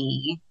with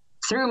me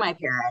through my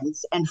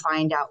parents and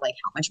find out like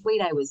how much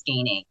weight I was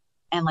gaining.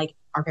 And like,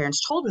 our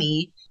parents told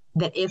me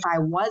that if I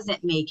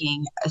wasn't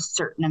making a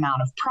certain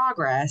amount of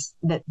progress,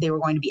 that they were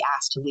going to be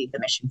asked to leave the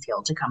mission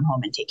field to come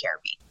home and take care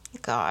of me.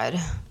 God.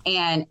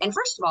 And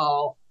first of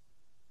all,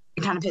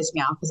 it kind of pissed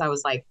me off because I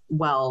was like,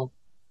 well,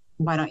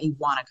 why don't you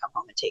want to come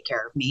home and take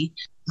care of me?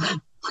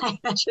 Like,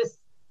 that's just,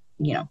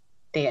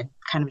 they had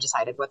kind of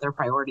decided what their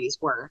priorities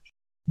were.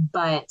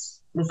 But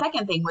the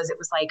second thing was, it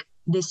was like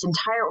this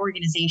entire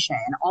organization,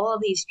 all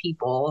of these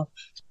people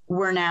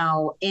were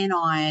now in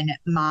on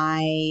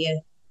my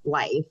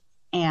life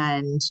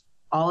and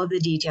all of the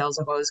details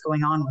of what was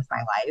going on with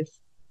my life.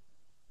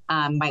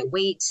 My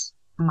weight,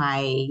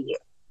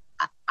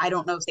 I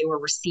don't know if they were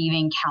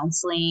receiving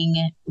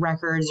counseling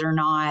records or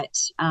not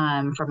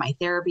from my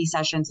therapy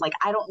sessions. Like,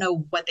 I don't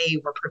know what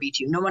they were privy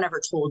to. No one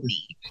ever told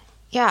me.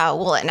 Yeah,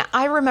 well, and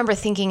I remember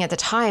thinking at the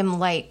time,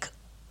 like,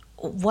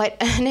 what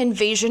an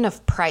invasion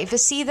of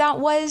privacy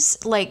that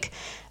was. Like,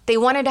 they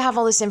wanted to have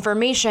all this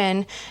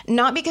information,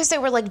 not because they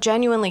were like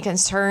genuinely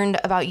concerned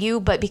about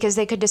you, but because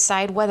they could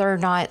decide whether or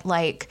not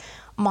like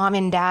mom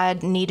and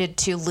dad needed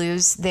to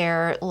lose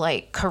their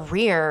like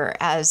career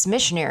as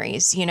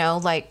missionaries,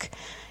 like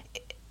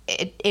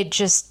it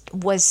just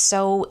was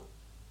so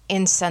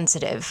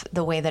insensitive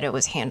the way that it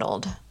was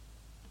handled.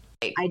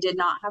 I did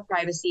not have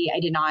privacy. I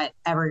did not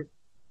ever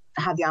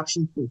have the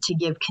option to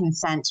give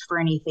consent for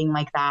anything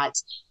like that.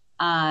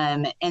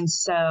 And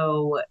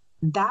so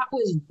that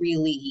was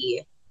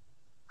really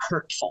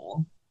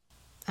hurtful.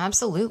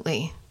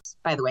 Absolutely.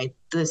 By the way,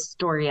 the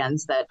story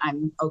ends that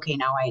I'm okay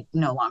now. I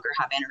no longer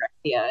have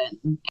anorexia.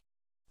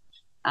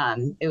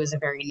 And it was a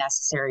very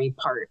necessary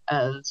part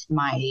of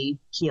my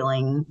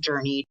healing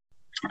journey.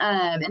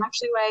 And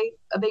actually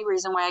a big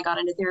reason why I got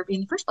into therapy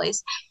in the first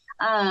place.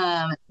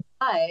 But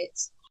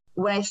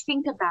when I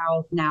think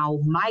about now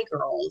my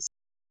girls,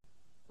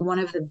 one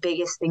of the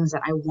biggest things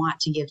that I want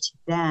to give to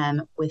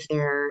them with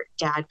their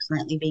dad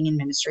currently being in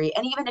ministry,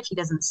 and even if he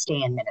doesn't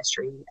stay in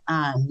ministry,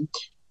 that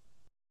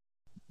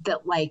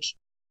like,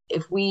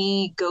 if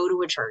we go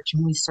to a church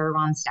and we serve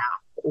on staff,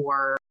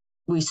 or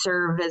we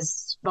serve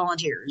as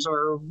volunteers,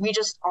 or we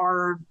just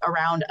are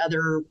around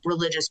other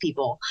religious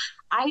people,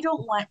 I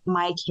don't want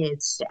my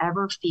kids to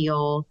ever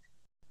feel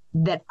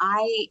that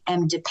I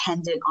am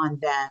dependent on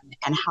them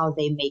and how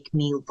they make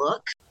me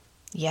look.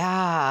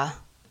 Yeah.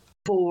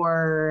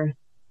 For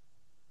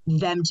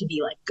them to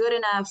be like good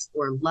enough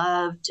or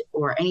loved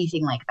or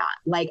anything like that.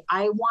 Like,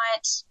 I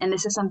want, and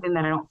this is something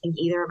that I don't think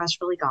either of us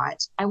really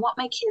got, I want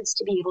my kids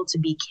to be able to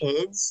be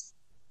kids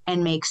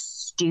and make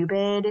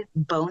stupid,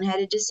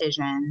 boneheaded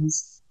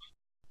decisions,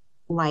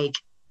 like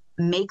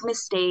make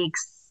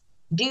mistakes,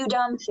 do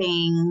dumb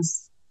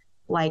things,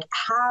 like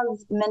have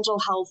mental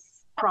health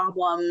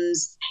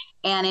problems,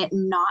 and it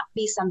not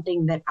be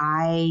something that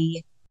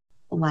I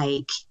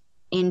like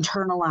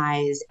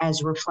internalize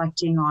as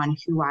reflecting on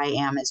who I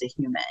am as a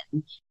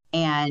human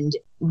and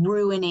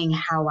ruining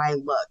how I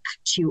look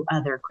to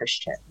other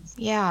Christians.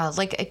 Yeah,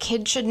 like a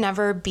kid should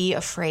never be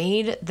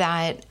afraid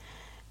that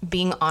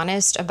being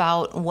honest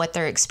about what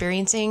they're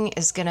experiencing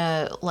is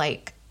gonna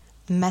like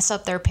mess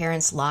up their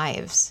parents'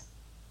 lives.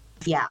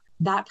 Yeah,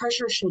 that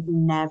pressure should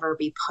never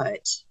be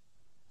put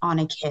on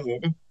a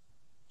kid.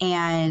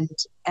 And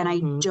I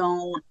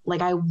don't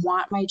like, I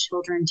want my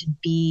children to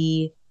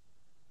be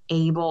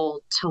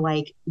able to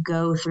like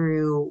go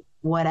through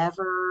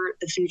whatever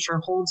the future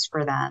holds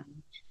for them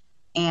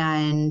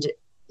and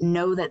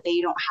know that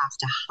they don't have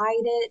to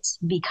hide it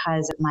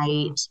because it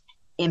might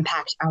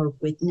impact our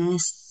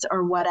witness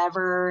or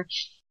whatever.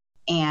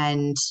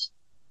 And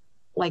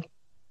like,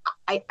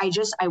 I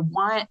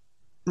want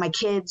my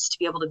kids to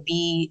be able to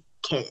be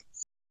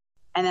kids.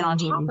 And then on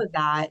top of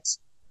that,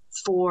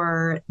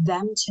 for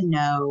them to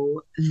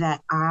know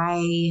that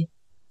I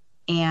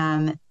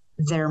am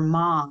their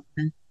mom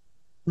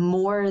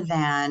more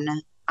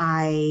than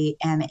I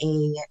am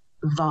a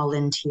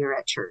volunteer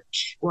at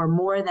church, or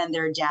more than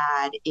their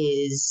dad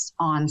is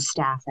on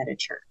staff at a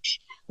church.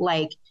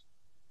 Like,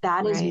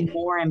 that is Right.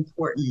 more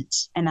important.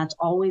 And that's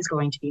always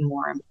going to be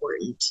more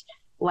important.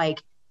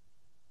 Like,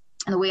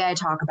 the way I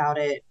talk about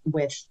it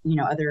with,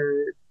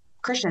 other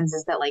Christians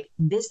is that, like,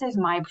 this is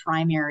my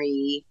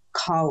primary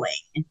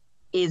calling,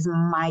 is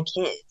my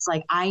kids.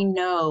 Like, I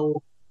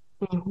know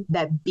Mm-hmm.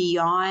 that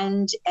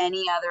beyond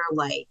any other,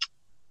 like,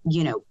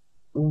 you know,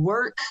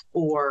 work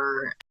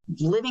or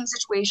living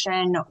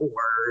situation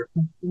or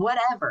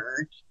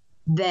whatever,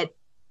 that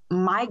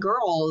my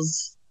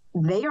girls,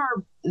 they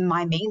are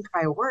my main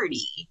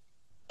priority.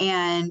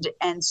 And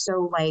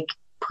so, like,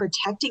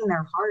 protecting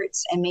their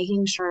hearts and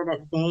making sure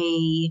that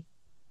they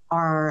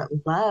are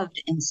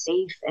loved and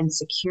safe and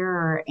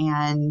secure,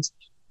 and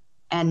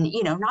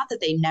not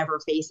that they never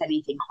face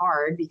anything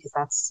hard, because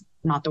that's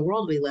not the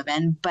world we live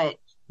in, but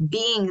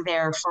being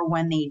there for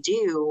when they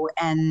do,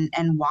 and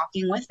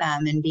walking with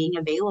them and being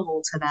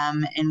available to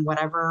them in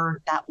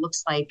whatever that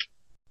looks like.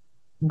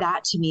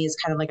 That to me is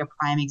kind of like a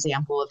prime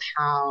example of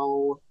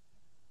how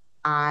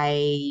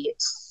I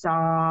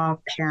saw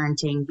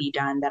parenting be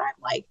done, that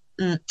I'm like,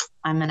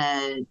 I'm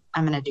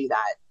gonna do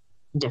that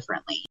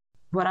differently.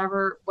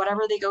 Whatever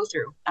they go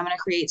through, I'm gonna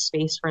create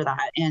space for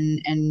that,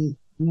 and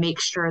make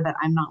sure that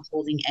I'm not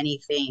holding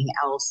anything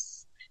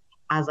else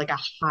as like a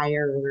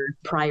higher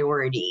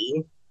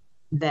priority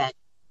than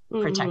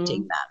Mm-hmm.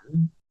 protecting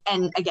them.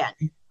 And again,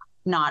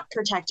 not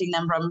protecting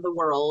them from the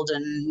world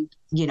and,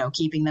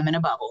 keeping them in a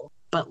bubble,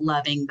 but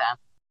loving them.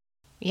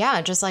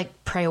 Yeah, just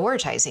like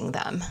prioritizing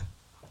them.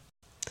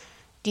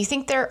 Do you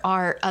think there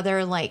are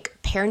other like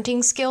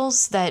parenting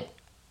skills that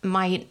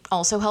might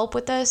also help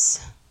with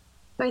this?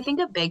 So I think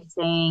a big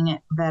thing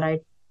that I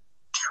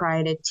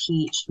try to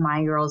teach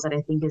my girls, that I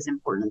think is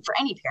important for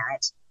any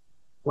parent,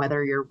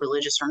 whether you're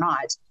religious or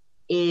not,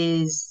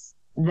 is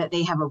that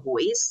they have a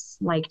voice,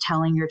 like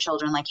telling your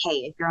children, like,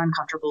 hey, if you're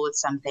uncomfortable with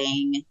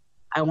something,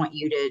 I want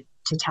you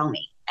to tell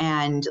me.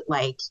 And,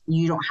 like,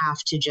 you don't have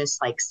to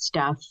just like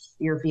stuff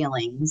your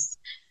feelings.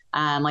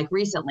 Like,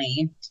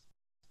 recently,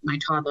 my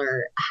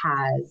toddler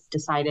has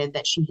decided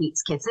that she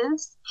hates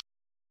kisses,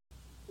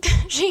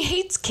 She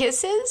hates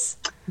kisses?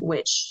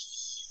 which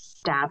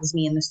stabs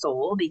me in the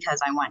soul because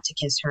I want to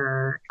kiss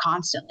her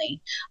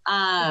constantly.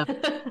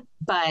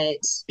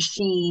 But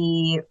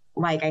she,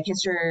 like, I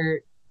kissed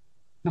her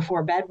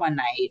before bed one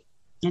night,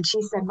 and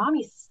she said,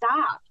 "Mommy,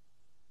 stop."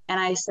 And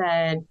I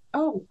said,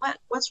 "Oh,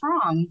 what's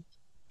wrong?"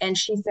 And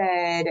she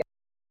said,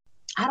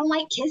 "I don't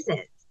like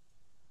kisses."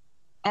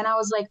 And I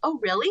was like, "Oh,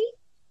 really?"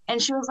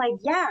 And she was like,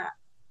 "Yeah."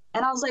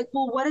 And I was like,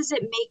 "Well, what does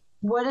it make,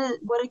 what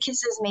do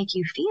kisses make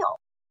you feel?"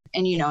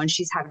 And, and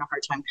she's having a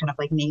hard time kind of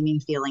like naming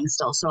feelings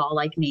still. So I'll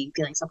like name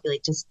feelings. I'll be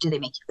like, just, do they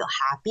make you feel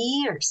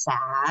happy or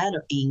sad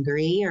or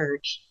angry, or,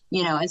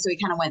 and so we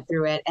kind of went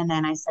through it. And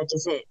then I said,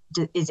 is it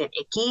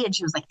icky? And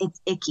she was like, it's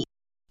icky.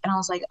 And I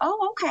was like,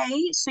 oh,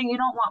 okay. So you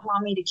don't want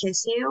mommy to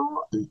kiss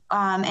you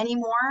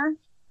anymore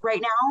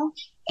right now?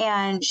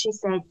 And she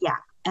said, yeah.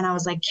 And I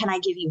was like, can I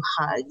give you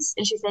hugs?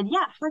 And she said,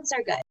 yeah, hugs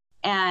are good.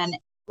 And,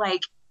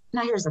 like,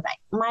 now here's the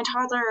thing. My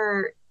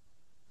toddler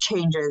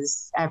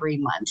changes every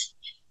month.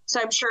 So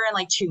I'm sure in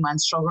like 2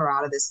 months she'll grow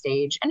out of this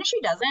stage. And if she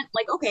doesn't,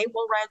 like, okay,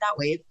 we'll ride that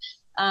wave.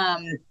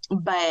 Um,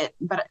 but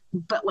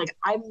like,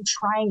 I'm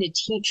trying to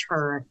teach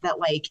her that,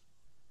 like,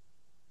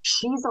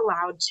 she's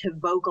allowed to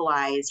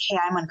vocalize, hey,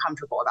 I'm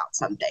uncomfortable about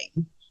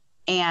something.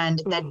 And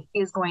that Mm.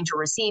 she is going to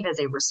receive as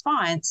a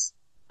response,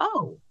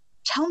 oh,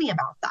 tell me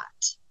about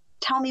that.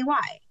 Tell me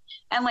why.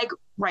 And, like,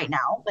 right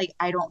now, like,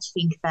 I don't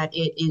think that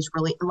it is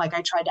really, like,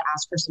 I tried to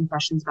ask her some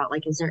questions about,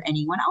 like, is there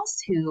anyone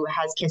else who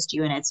has kissed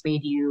you and it's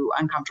made you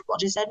uncomfortable?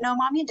 She said, no,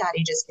 mommy and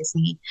daddy just kissed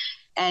me.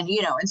 And,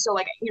 and so,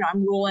 like,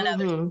 I'm ruling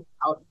others Mm-hmm.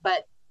 out,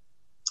 but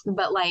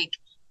like,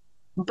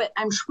 but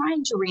I'm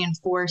trying to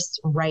reinforce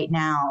right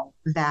now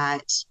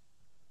that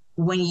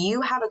when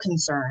you have a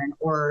concern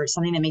or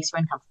something that makes you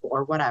uncomfortable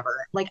or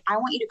whatever, like, I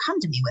want you to come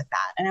to me with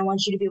that. And I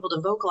want you to be able to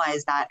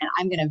vocalize that. And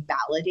I'm going to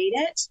validate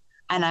it,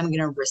 and I'm going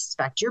to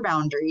respect your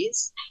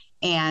boundaries.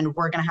 And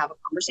we're going to have a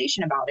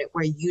conversation about it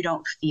where you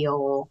don't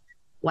feel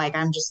like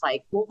I'm just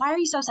like, well, why are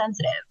you so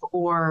sensitive?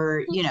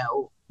 Or,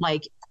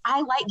 like,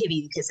 I like giving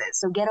you kisses,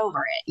 so get over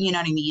it. You know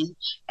what I mean?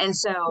 And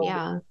so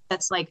Yeah.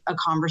 that's like a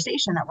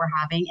conversation that we're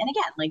having. And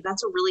again, like,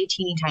 that's a really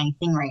teeny tiny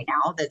thing right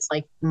now. That's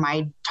like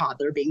my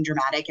toddler being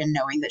dramatic and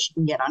knowing that she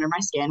can get under my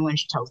skin when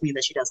she tells me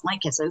that she doesn't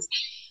like kisses.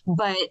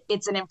 But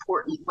it's an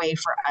important way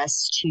for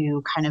us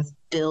to kind of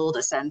build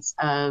a sense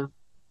of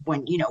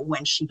when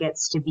she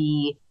gets to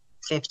be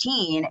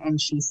 15 and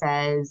she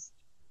says,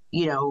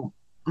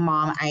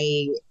 Mom,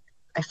 I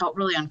felt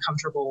really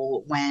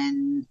uncomfortable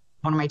when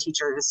one of my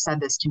teachers said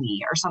this to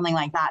me, or something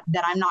like that,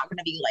 that I'm not going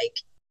to be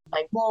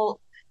like, well,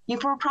 you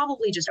were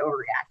probably just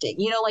overreacting,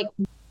 like.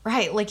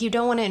 Right. Like you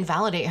don't want to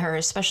invalidate her,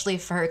 especially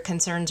if her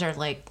concerns are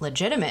like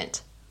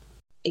legitimate.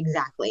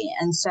 Exactly.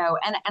 And so,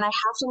 and I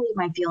have to leave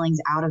my feelings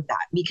out of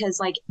that, because,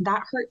 like,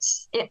 that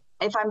hurts it.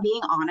 If I'm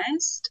being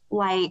honest,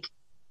 like,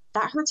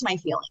 that hurts my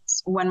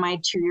feelings when my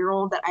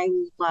 2-year-old that I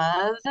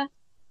love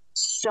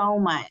so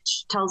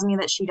much tells me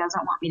that she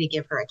doesn't want me to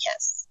give her a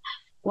kiss.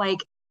 Like,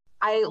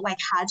 I like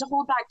had to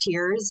hold back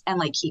tears and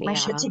like keep my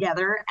shit Yeah.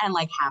 together and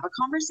like have a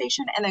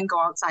conversation and then go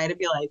outside and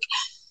be like,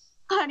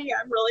 honey,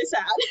 I'm really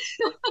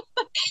sad.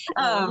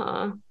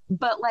 Uh-huh.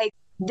 But like,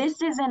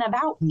 this isn't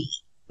about me.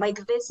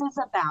 Like, this is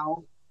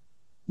about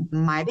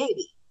my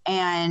baby.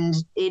 And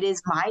it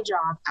is my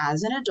job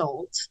as an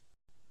adult.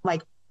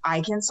 Like,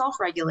 I can self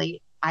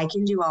regulate, I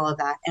can do all of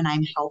that. And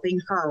I'm helping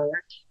her,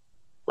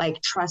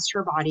 like, trust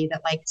her body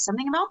that, like,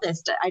 something about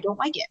this, I don't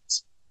like it.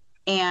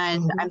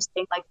 And Mhm. I'm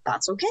saying, like,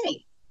 that's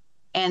okay.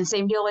 And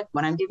same deal, like,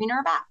 when I'm giving her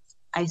a bath,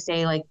 I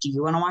say, like, do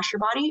you want to wash your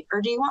body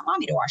or do you want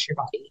mommy to wash your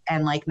body?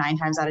 And like 9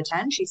 times out of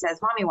 10, she says,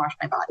 mommy, wash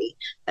my body.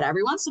 But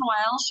every once in a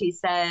while, she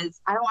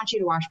says, I don't want you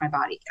to wash my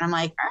body. And I'm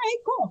like, all right,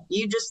 cool.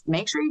 You just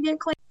make sure you get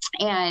clean.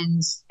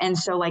 And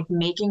so like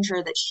making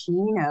sure that she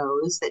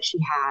knows that she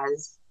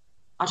has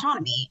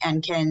autonomy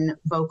and can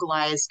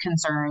vocalize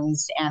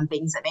concerns and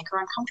things that make her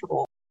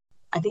uncomfortable.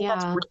 I think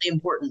that's Yeah. really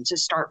important to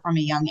start from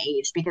a young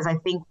age, because I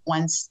think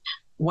once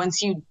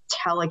you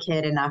tell a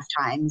kid enough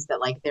times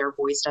that like their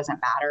voice doesn't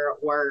matter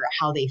or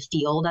how they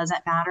feel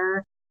doesn't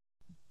matter,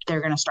 they're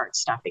going to start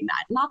stuffing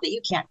that. Not that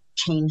you can't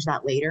change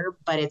that later,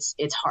 but it's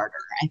harder.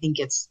 I think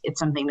it's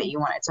something that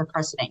it's a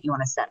precedent you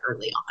want to set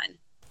early on.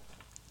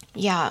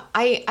 Yeah.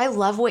 I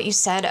love what you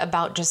said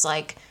about just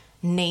like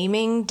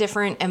naming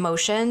different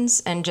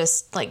emotions and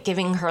just like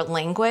giving her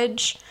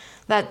language.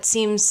 That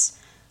seems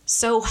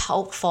so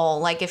helpful.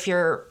 Like if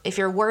you're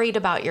worried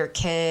about your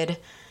kid,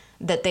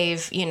 that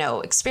they've,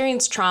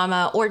 experienced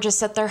trauma or just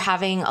that they're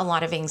having a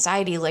lot of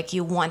anxiety, like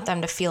you want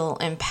them to feel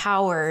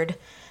empowered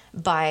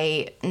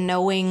by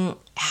knowing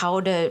how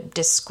to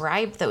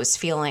describe those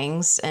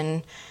feelings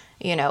and,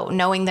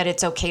 knowing that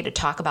it's okay to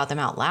talk about them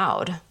out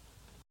loud.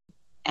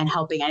 And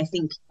helping, I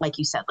think, like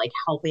you said, like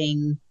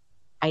helping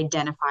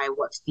identify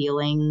what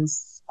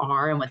feelings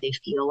are and what they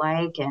feel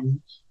like, and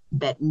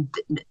that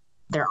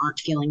there aren't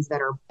feelings that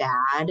are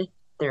bad.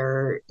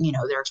 There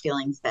are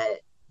feelings that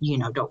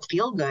don't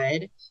feel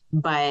good,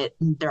 but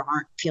there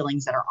aren't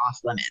feelings that are off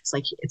limits.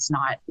 Like, it's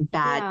not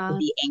bad to Yeah.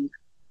 be angry,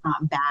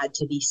 not bad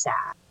to be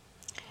sad.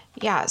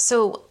 Yeah.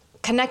 So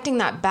connecting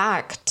that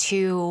back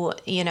to,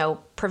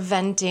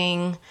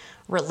 preventing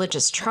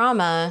religious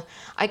trauma,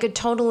 I could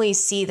totally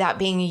see that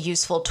being a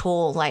useful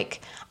tool.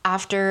 Like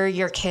after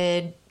your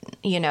kid,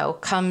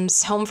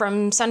 comes home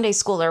from Sunday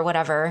school or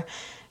whatever,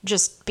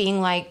 just being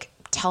like,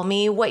 tell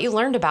me what you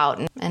learned about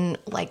and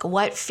like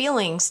what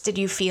feelings did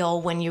you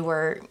feel when you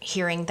were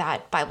hearing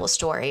that Bible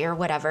story or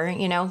whatever,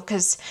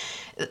 because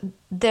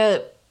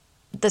the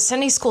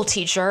Sunday school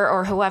teacher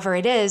or whoever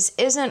it is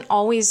isn't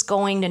always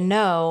going to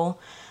know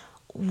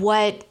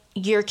what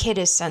your kid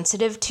is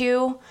sensitive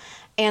to.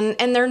 And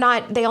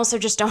they also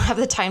just don't have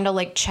the time to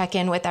like check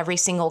in with every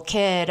single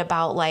kid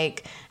about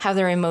like how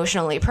they're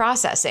emotionally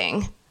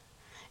processing.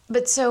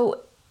 But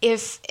so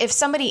if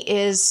somebody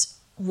is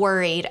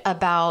worried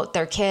about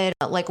their kid,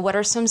 like what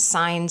are some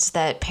signs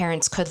that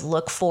parents could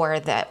look for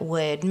that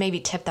would maybe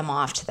tip them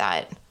off to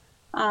that?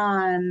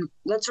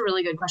 That's a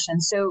really good question.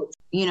 So,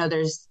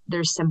 there's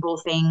simple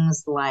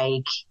things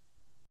like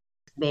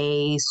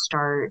they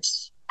start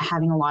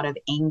having a lot of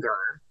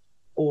anger,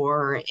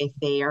 or if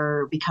they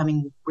are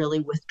becoming really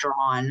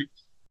withdrawn.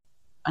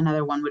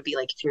 Another one would be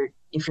like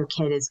if your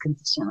kid is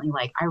consistently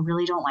like, I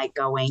really don't like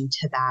going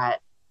to that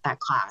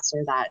class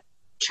or that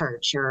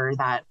church or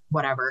that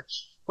whatever.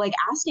 Like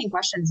asking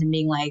questions and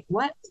being like,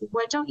 what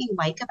don't you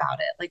like about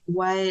it? Like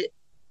what,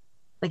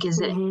 like is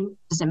it, Mm-hmm.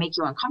 does it make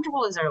you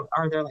uncomfortable?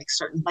 Are there like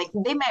certain, like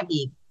they might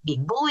be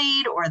being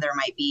bullied, or there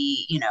might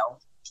be, I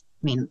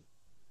mean,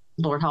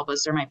 Lord help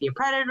us, there might be a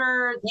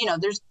predator,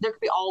 there could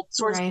be all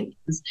sorts of Right.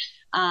 things.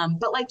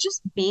 But like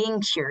just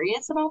being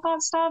curious about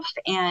that stuff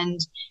and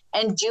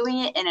doing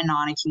it in a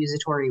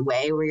non-accusatory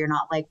way where you're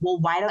not like, well,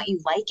 why don't you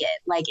like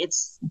it? Like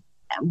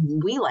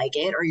we like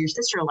it, or your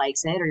sister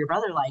likes it, or your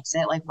brother likes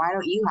it. Like, why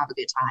don't you have a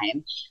good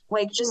time?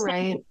 Like, just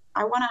saying, Right.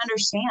 I want to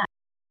understand.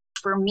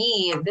 For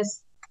me,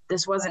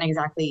 this wasn't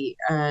exactly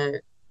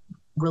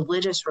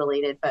religious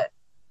related, but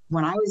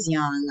when I was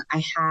young,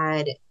 I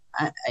had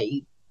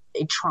a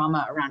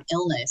trauma around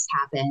illness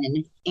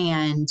happen.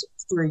 And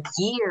for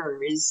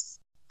years,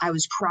 I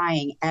was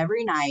crying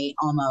every night,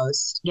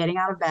 almost getting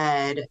out of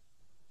bed,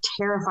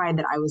 terrified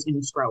that I was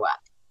going to throw up.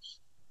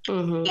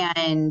 Mm-hmm.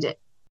 And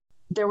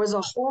there was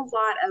a whole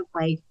lot of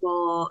like,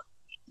 well,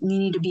 you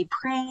need to be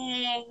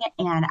praying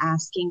and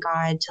asking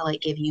God to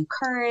like give you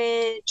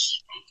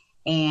courage.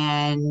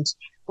 And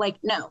like,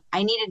 no,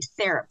 I needed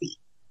therapy.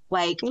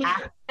 Like, Yeah.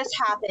 after this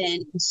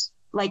happened,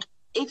 like,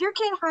 if your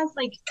kid has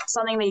like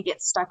something they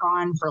get stuck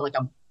on for like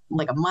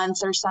a month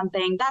or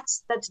something,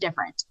 that's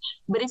different.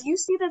 But if you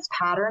see this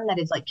pattern that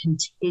is like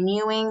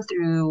continuing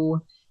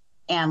through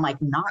and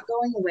like not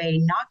going away,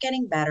 not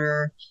getting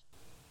better,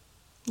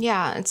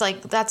 Yeah. It's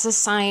like that's a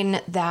sign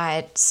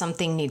that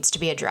something needs to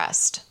be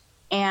addressed.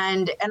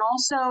 and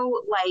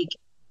also like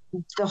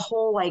the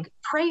whole like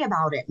pray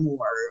about it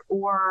more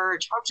or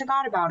talk to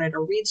God about it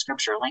or read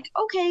scripture, like,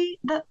 okay,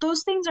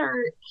 those things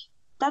are,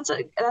 that's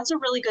a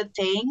really good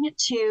thing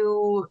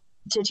to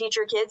to teach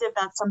your kids if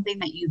that's something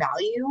that you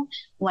value.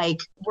 Like,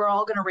 we're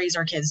all going to raise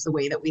our kids the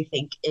way that we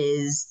think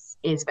is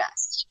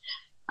best.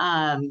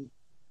 And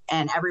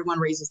everyone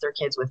raises their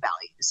kids with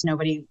values.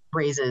 Nobody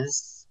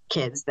raises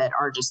kids that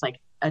are just like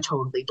a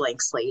totally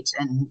blank slate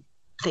and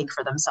think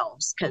for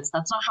themselves, because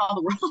that's not how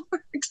the world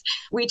works.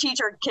 We teach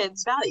our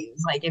kids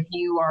values. Like, if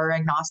you are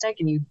agnostic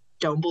and you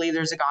don't believe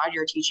there's a God,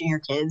 you're teaching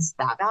your kids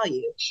that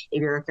value.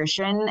 If you're a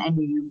Christian and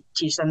you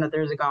teach them that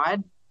there's a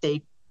God,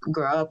 they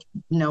grow up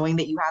knowing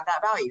that you have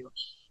that value.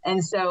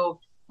 And so,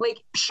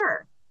 like,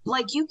 sure,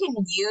 like, you can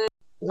use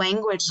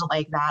language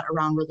like that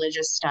around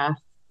religious stuff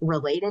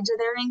related to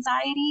their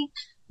anxiety,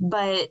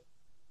 but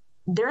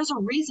there's a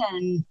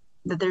reason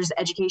that there's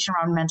education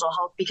around mental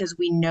health, because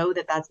we know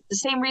that that's the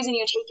same reason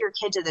you take your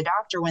kid to the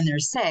doctor when they're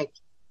sick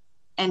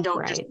and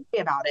don't just worry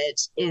about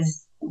it,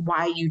 is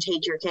why you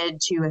take your kid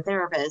to a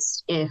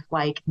therapist if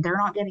like they're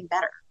not getting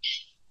better.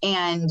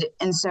 And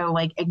so,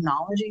 like,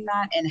 acknowledging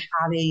that and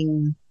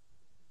having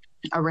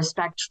a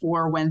respect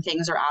for when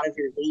things are out of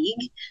your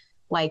league,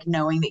 like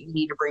knowing that you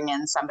need to bring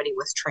in somebody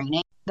with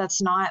training.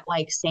 That's not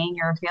like saying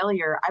you're a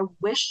failure. I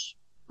wish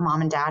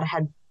mom and dad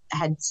had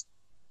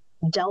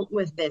dealt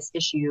with this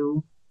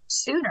issue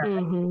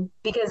sooner,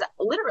 because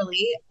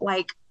literally,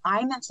 like,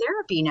 I'm in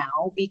therapy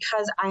now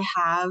because I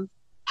have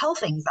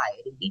health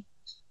anxiety.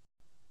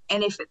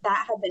 And if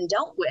that had been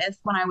dealt with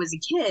when I was a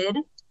kid,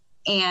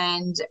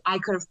 and I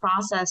could have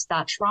processed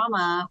that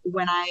trauma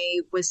when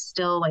I was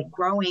still like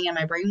growing and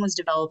my brain was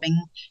developing,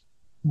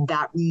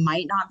 that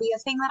might not be a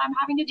thing that I'm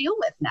having to deal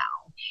with now.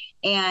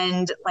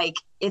 And like,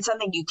 it's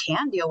something you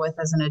can deal with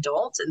as an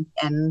adult,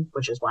 and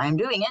which is why I'm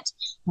doing it,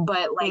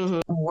 but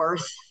like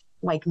worth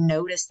like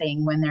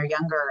noticing when they're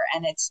younger.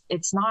 And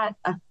it's not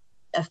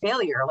a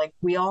failure. Like,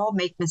 we all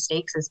make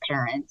mistakes as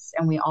parents,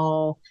 and we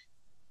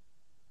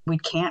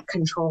can't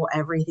control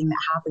everything that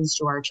happens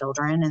to our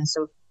children. And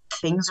so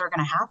things are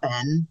going to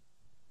happen.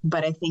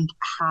 But I think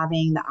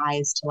having the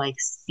eyes to like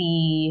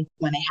see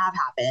when they have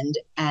happened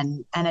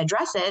and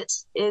address it,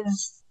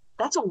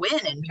 that's a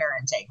win in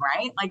parenting,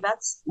 right? Like,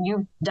 that's,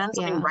 you've done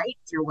something right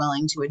if you're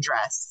willing to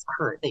address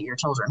hurt that your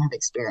children have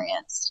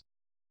experienced.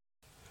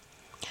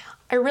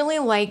 I really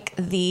like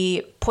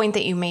the point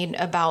that you made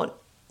about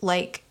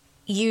like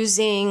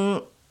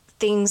using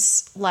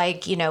things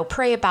like, you know,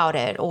 pray about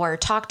it or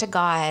talk to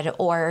God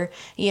or,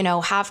 you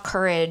know, have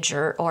courage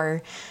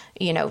or,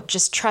 you know,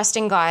 just trust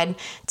in God.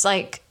 It's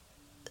like,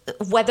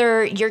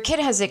 whether your kid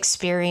has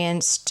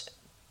experienced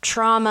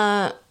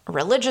trauma,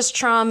 religious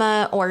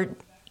trauma, or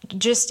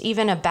just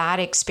even a bad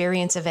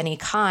experience of any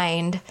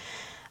kind,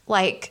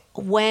 like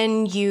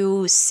when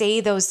you say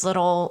those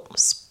little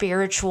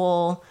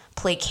spiritual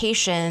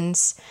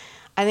placations,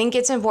 I think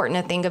it's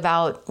important to think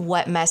about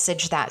what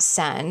message that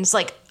sends.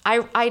 Like,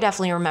 I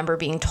definitely remember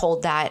being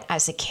told that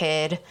as a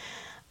kid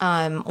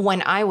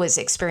when I was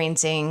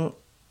experiencing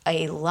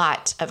a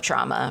lot of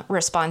trauma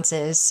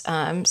responses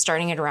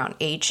starting at around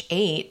age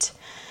 8.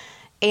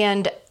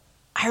 And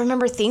I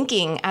remember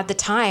thinking at the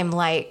time,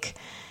 like,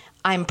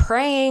 I'm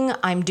praying,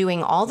 I'm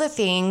doing all the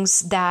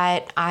things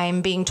that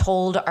I'm being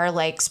told are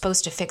like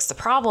supposed to fix the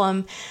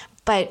problem,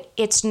 but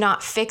it's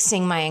not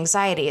fixing my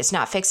anxiety. It's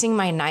not fixing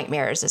my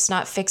nightmares. It's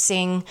not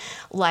fixing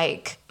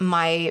like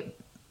my,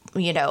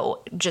 you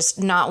know,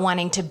 just not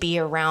wanting to be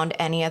around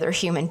any other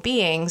human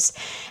beings.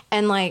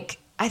 And like,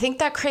 I think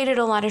that created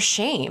a lot of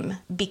shame,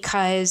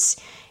 because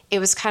it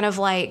was kind of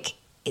like,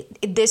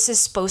 this is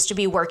supposed to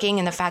be working,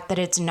 and the fact that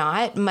it's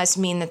not must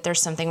mean that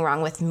there's something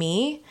wrong with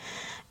me.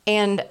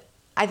 And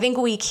I think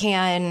we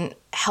can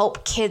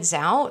help kids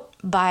out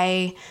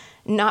by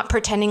not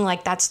pretending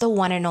like that's the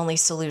one and only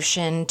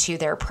solution to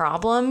their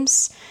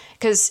problems.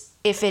 Because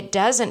if it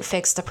doesn't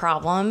fix the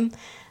problem,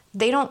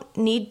 they don't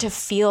need to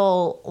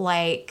feel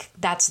like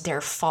that's their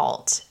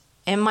fault.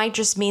 It might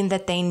just mean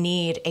that they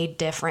need a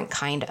different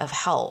kind of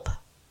help.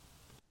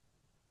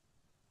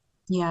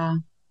 Yeah.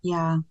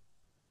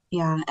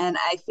 And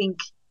I think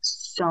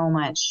so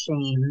much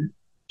shame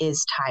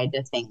is tied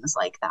to things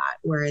like that,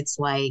 where it's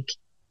like,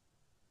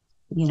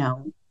 you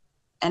know,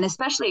 and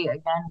especially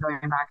again,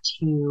 going back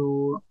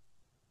to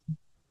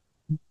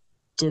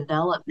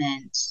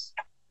development,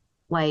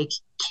 like,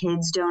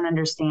 kids don't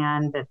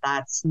understand that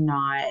that's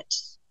not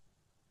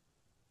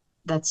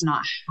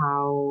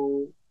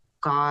how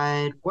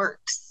God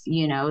works,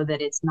 you know,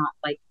 that it's not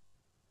like,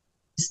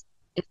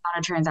 it's not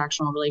a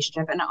transactional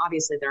relationship. And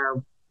obviously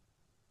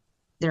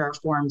there are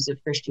forms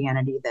of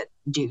Christianity that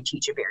do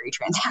teach a very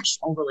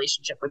transactional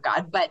relationship with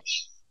God, but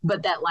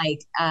that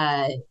like,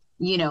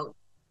 you know,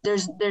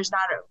 there's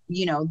not a,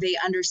 you know, they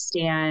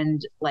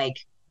understand like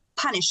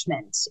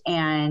punishment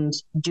and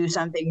do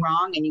something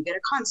wrong and you get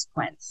a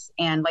consequence.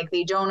 And like,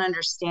 they don't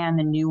understand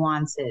the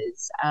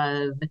nuances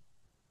of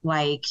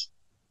like,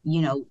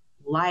 you know,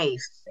 life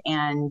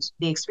and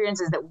the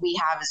experiences that we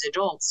have as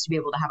adults to be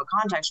able to have a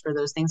context for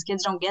those things.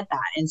 Kids don't get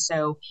that. And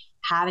so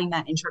having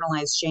that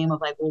internalized shame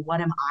of like, well, what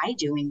am I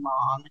doing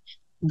wrong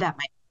that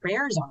my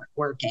prayers aren't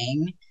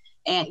working?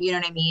 And you know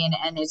what I mean?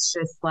 And it's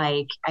just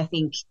like, I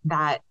think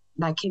that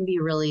can be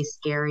really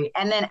scary.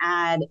 And then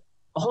add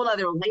a whole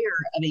other layer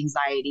of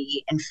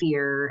anxiety and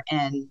fear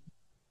and,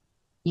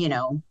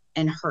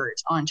 and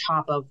hurt on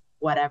top of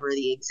whatever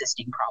the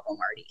existing problem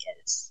already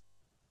is.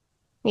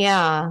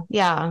 Yeah,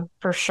 yeah,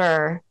 for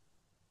sure.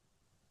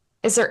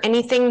 Is there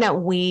anything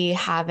that we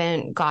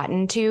haven't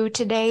gotten to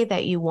today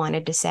that you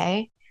wanted to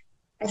say?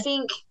 I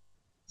think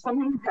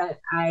something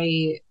that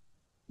I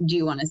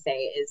do want to say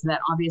is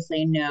that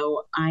obviously,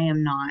 no, I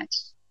am not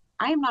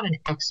an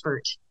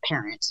expert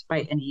parent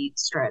by any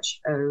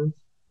stretch of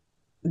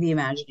the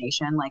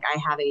imagination. Like I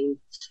have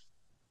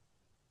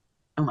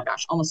oh my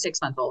gosh, almost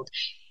 6 month old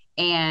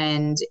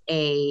and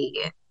a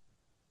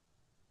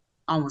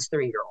almost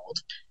 3 year old.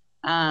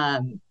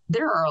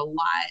 There are a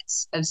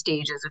lot of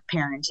stages of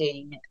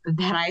parenting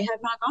that I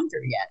have not gone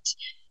through yet.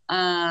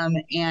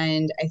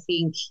 And I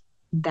think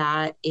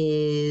that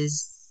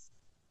is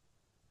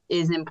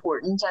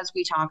important as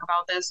we talk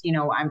about this.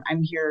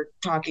 I'm here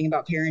talking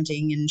about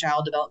parenting and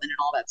child development and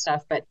all that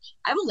stuff, but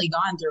I've only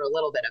gone through a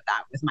little bit of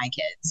that with my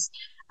kids.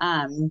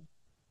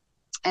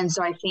 And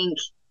so I think,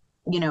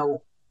 you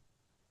know,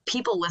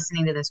 people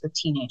listening to this with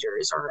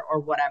teenagers or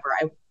whatever,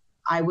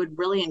 I would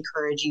really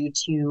encourage you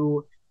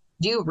to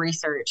do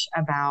research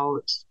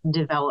about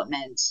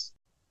development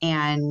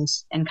and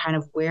kind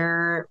of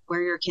where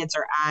your kids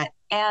are at,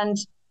 and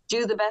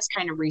do the best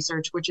kind of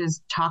research, which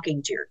is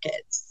talking to your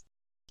kids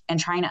and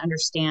trying to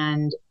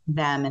understand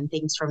them and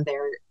things from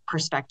their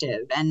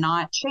perspective, and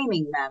not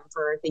shaming them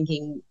for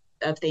thinking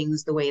of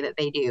things the way that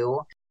they do,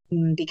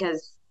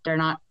 because they're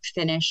not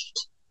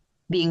finished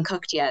being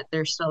cooked yet.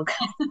 They're still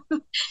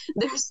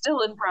they're still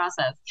in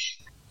process.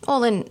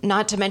 Well, and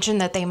not to mention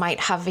that they might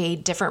have a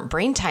different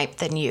brain type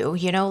than you,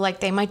 like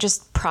they might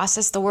just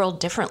process the world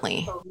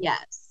differently.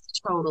 Yes,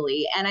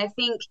 totally. And I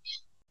think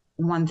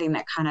one thing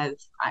that kind of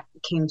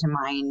came to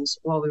mind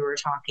while we were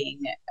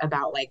talking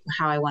about like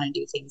how I want to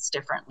do things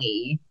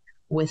differently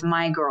with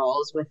my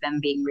girls, with them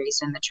being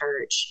raised in the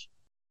church,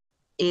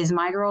 is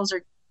my girls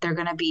they're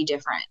going to be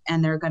different,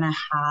 and they're going to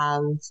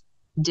have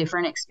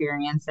different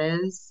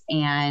experiences,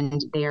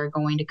 and they are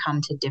going to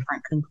come to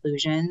different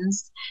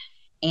conclusions.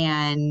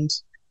 And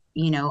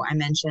I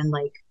mentioned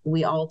like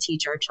we all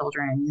teach our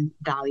children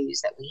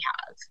values that we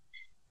have.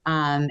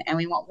 And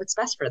we want what's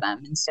best for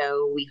them. And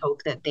so we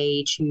hope that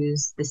they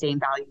choose the same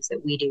values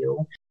that we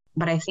do.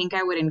 But I think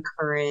I would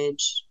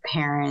encourage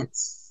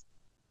parents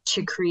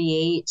to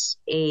create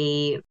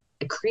a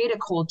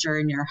culture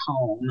in your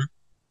home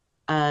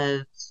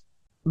of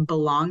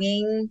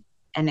belonging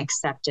and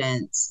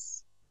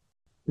acceptance,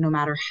 no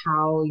matter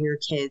how your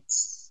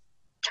kids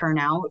turn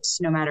out,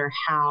 no matter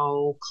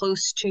how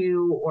close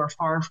to or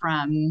far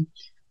from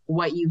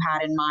what you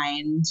had in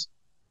mind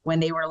when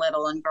they were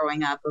little and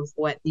growing up of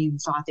what you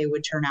thought they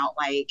would turn out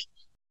like.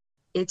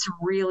 It's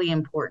really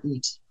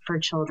important for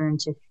children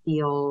to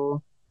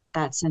feel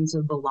that sense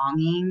of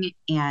belonging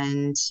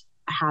and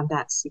have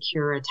that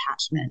secure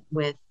attachment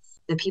with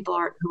the people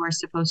who are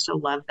supposed to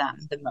love them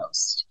the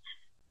most.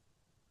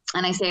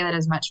 And I say that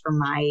as much for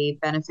my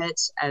benefit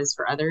as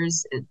for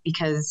others,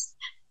 because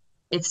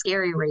it's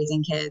scary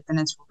raising kids, and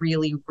it's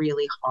really,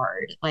 really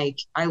hard. Like,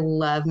 I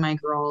love my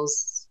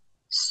girls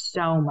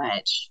so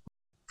much.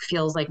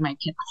 Feels like my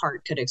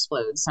heart could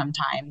explode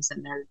sometimes,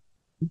 and they're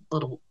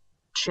little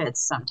shits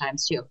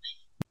sometimes too.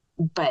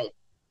 But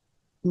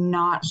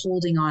not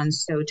holding on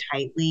so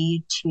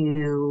tightly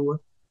to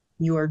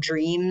your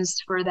dreams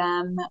for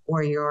them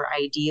or your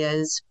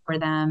ideas for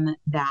them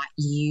that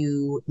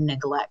you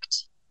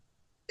neglect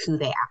who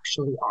they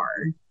actually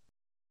are.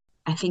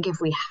 I think if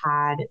we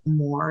had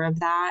more of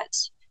that,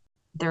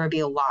 there would be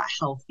a lot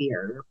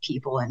healthier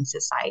people in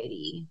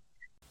society.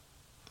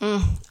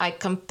 I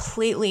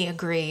completely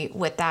agree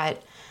with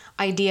that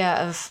idea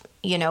of,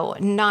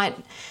 not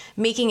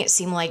making it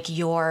seem like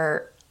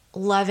your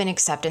love and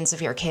acceptance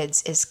of your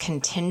kids is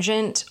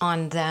contingent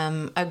on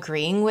them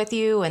agreeing with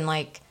you and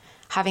like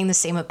having the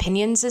same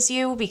opinions as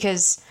you,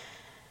 because,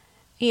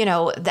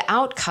 the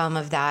outcome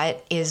of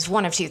that is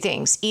one of two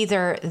things.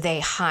 Either they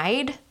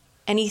hide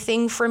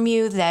anything from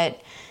you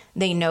that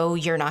they know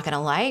you're not going to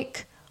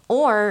like,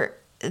 or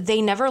they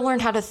never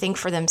learn how to think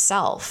for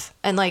themselves.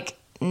 And like,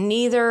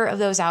 neither of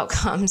those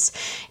outcomes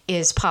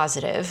is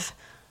positive,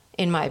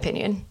 in my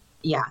opinion.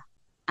 Yeah,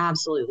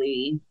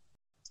 absolutely.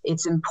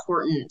 It's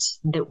important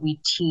that we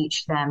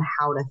teach them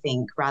how to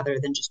think rather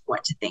than just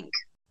what to think,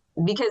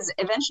 because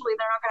eventually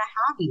they're not going to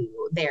have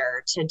you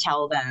there to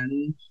tell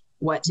them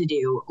what to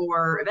do,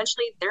 or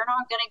eventually they're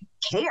not going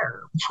to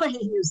care what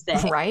you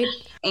say. Right.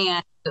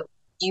 And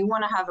you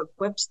want to have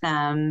equipped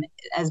them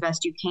as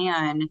best you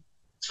can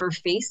for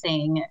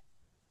facing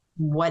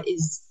what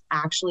is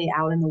actually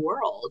out in the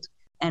world.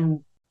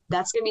 And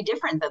that's going to be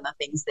different than the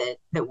things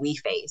that we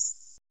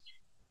face.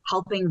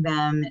 Helping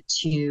them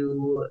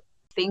to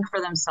think for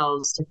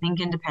themselves, to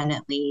think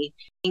independently,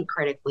 think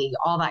critically,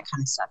 all that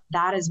kind of stuff.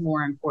 That is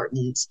more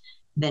important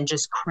than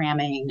just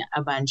cramming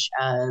a bunch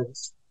of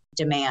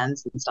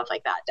demands and stuff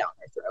like that down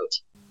their throat.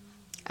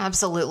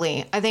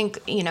 Absolutely. I think,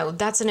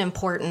 that's an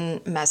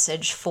important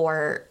message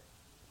for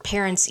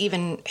parents,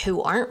 even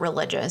who aren't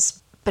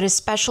religious, but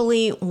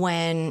especially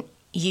when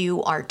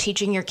you are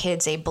teaching your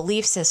kids a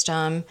belief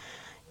system,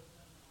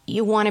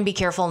 you want to be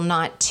careful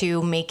not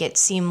to make it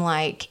seem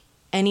like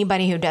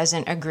anybody who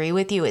doesn't agree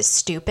with you is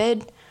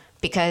stupid,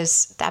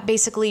 because that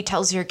basically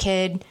tells your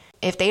kid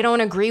if they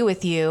don't agree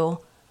with you,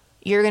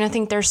 you're going to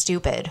think they're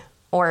stupid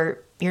or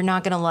you're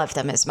not going to love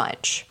them as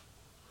much.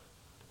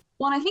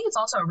 Well, and I think it's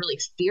also a really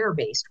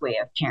fear-based way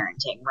of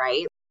parenting,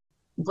 right?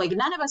 Like,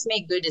 none of us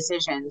make good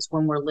decisions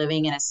when we're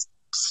living in a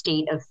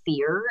state of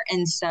fear.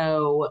 And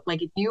so,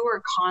 like, if you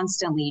were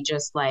constantly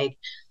just like,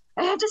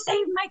 I have to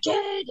save my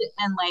kid,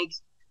 and like,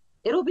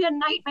 it'll be a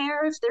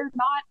nightmare if they're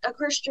not a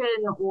Christian,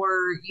 or,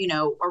 you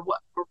know, or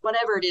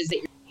whatever it is that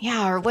you're.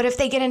 Yeah, or what if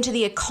they get into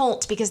the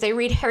occult because they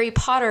read Harry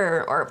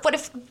Potter? Or what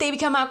if they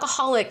become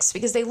alcoholics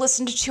because they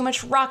listen to too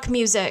much rock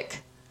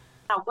music?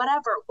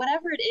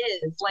 Whatever it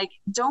is, like,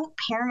 don't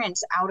parent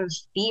out of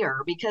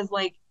fear, because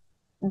like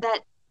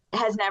that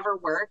has never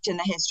worked in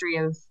the history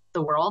of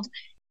the world.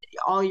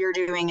 All you're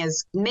doing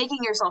is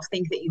making yourself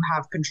think that you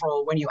have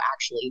control when you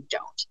actually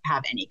don't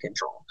have any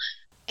control.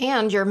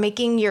 And you're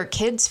making your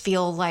kids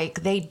feel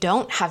like they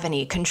don't have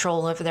any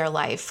control over their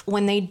life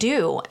when they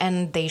do,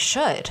 and they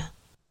should.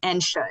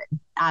 And should.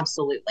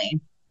 Absolutely.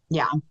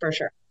 Yeah, for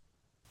sure.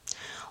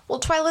 Well,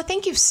 Twyla,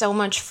 thank you so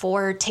much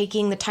for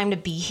taking the time to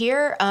be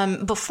here.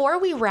 Before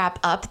we wrap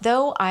up,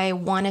 though, I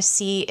want to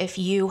see if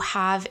you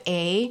have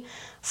a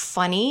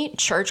funny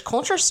church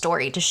culture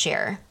story to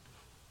share.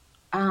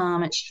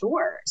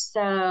 Sure.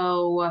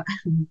 So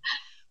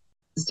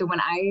when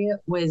I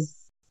was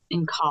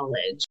in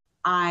college,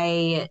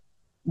 I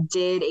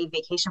did a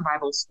vacation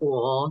Bible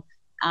school,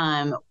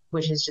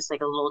 which is just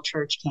like a little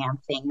church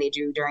camp thing they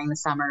do during the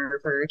summer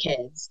for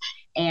kids.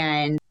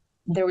 And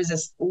there was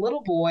this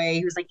little boy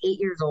who was like 8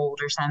 years old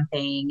or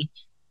something.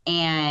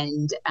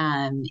 And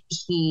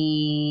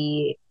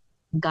he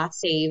got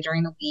saved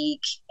during the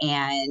week,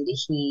 and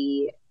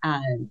he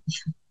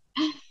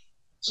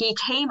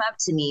came up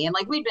to me, and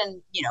like, we'd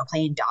been, you know,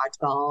 playing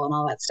dodgeball and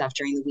all that stuff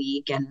during the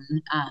week. And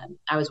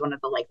I was one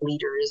of the like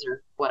leaders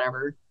or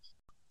whatever.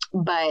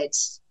 But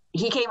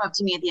he came up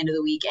to me at the end of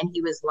the week, and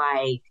he was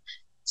like,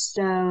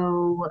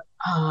 so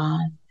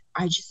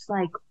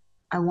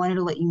I wanted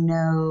to let you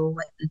know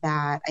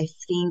that I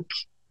think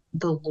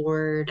the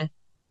Lord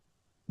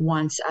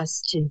wants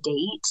us to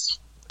date.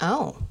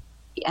 Oh.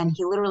 And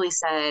he literally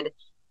said,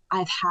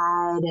 I've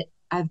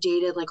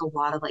dated like a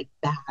lot of like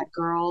bad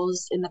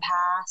girls in the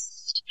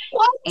past.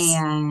 What?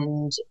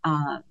 And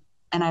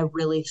I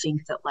really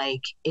think that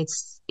like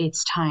it's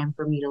time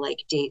for me to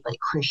like date like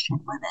Christian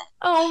women.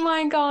 Oh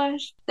my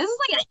gosh. This is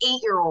like an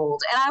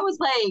 8-year-old. And I was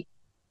like,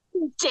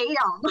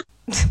 damn.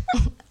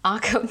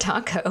 Akko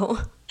taco.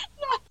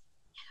 Yeah.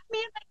 Me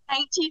and my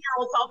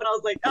 19-year-old self, and I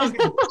was like, oh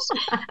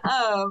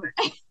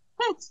gosh.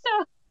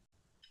 So,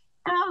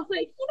 and I was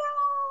like, you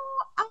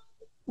know,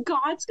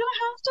 God's gonna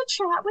have to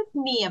chat with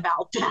me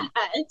about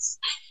that.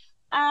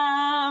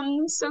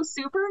 So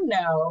super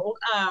no.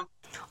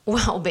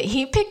 Well, but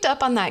he picked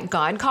up on that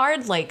God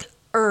card like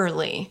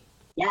early.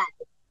 Yeah.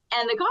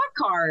 And the God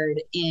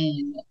card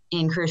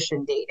in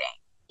Christian dating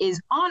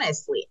is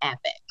honestly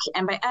epic.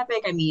 And by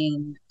epic, I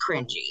mean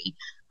cringy.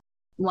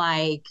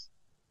 Like,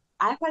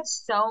 I've had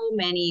so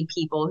many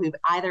people who've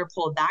either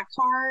pulled that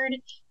card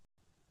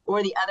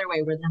or the other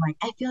way, where they're like,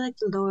 I feel like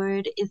the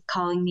Lord is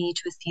calling me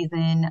to a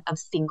season of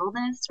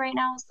singleness right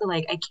now. So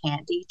like, I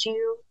can't date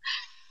you.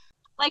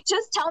 Like,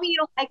 just tell me you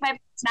don't like my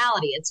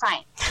personality. It's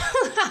fine.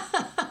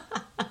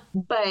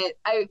 But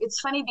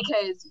it's funny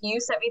because you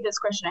sent me this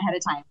question ahead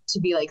of time to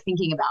be like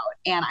thinking about.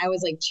 And I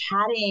was like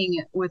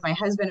chatting with my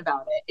husband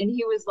about it. And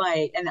he was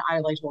like, and I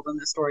like told him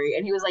the story.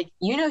 And he was like,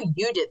 you know,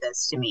 you did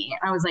this to me.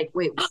 And I was like,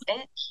 wait, what?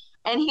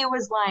 And he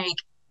was like,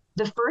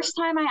 the first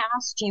time I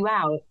asked you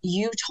out,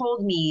 you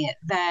told me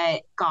that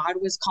God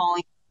was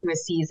calling you to a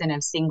season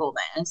of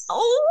singleness.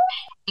 Oh.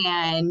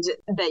 And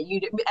that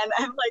you did. And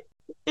I'm like,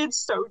 it's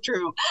so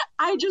true.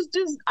 I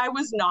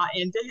was not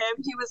into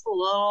him. He was a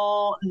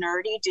little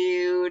nerdy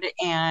dude,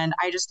 and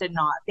I just did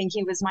not think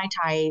he was my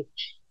type.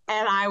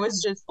 And I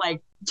was just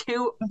like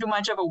too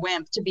much of a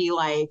wimp to be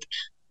like,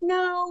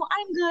 no,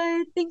 I'm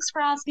good. Thanks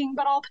for asking,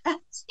 but I'll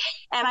pass.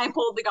 And I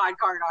pulled the God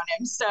card on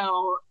him.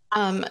 So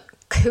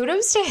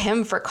kudos to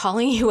him for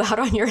calling you out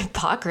on your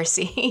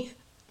hypocrisy.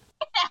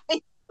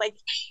 Like,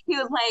 he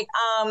was like,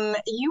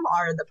 you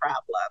are the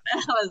problem.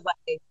 And I was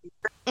like,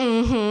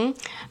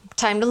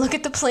 time to look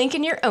at the plank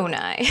in your own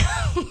eye.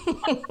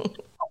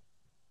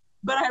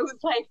 But I was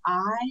like,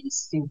 I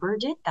super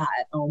did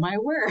that. Oh my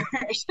word.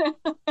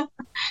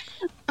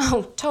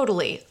 Oh,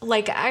 totally.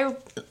 Like,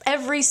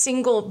 every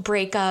single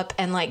breakup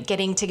and like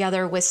getting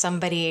together with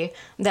somebody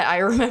that I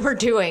remember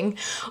doing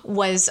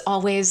was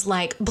always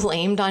like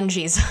blamed on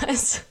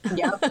Jesus.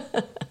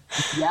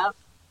 Yep.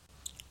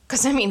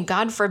 Because I mean,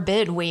 God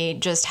forbid we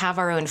just have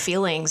our own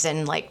feelings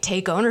and like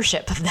take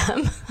ownership of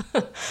them.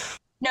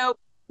 Nope.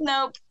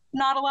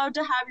 Not allowed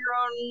to have your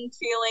own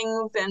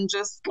feelings and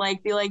just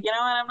like be like, you know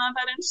what, I'm not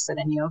that interested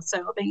in you.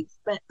 So thanks,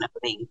 but no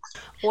thanks.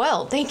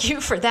 Well, thank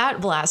you for that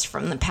blast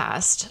from the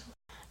past.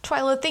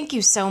 Twyla, thank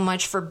you so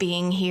much for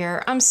being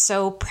here. I'm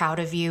so proud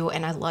of you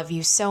and I love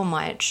you so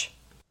much.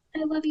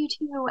 I love you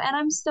too. And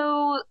I'm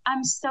so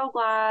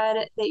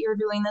glad that you're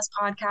doing this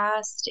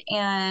podcast.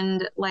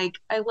 And like,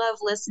 I love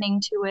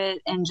listening to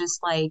it and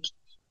just like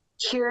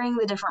hearing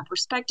the different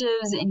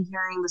perspectives and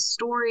hearing the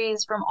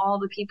stories from all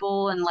the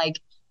people. And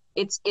like,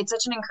 it's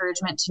such an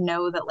encouragement to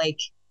know that like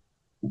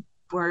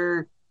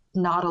we're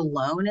not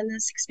alone in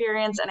this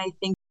experience. And I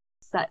think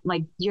that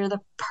like you're the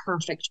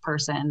perfect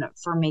person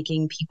for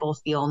making people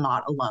feel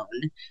not alone.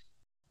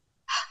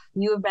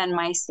 You have been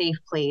my safe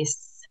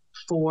place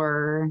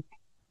for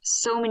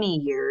so many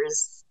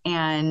years,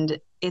 and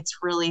it's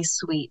really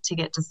sweet to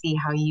get to see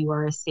how you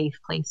are a safe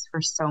place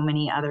for so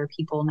many other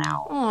people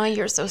now. Oh,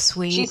 you're so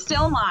sweet. She's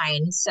still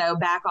mine, so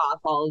back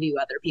off, all of you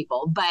other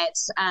people. But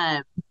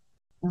I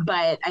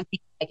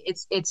think like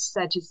it's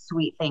such a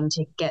sweet thing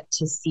to get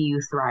to see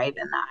you thrive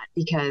in that,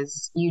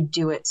 because you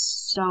do it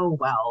so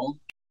well.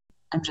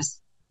 I'm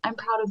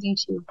proud of you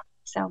too.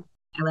 So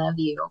I love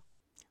you.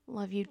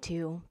 Love you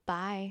too.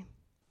 Bye.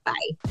 Bye.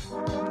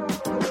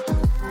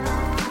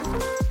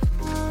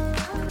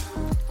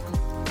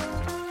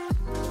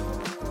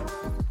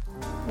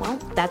 Well,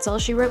 that's all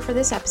she wrote for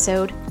this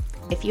episode.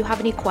 If you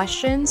have any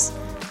questions,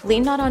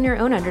 lean not on your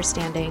own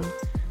understanding.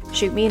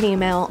 Shoot me an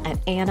email at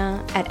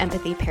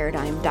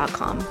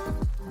anna@empathyparadigm.com.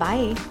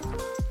 Bye.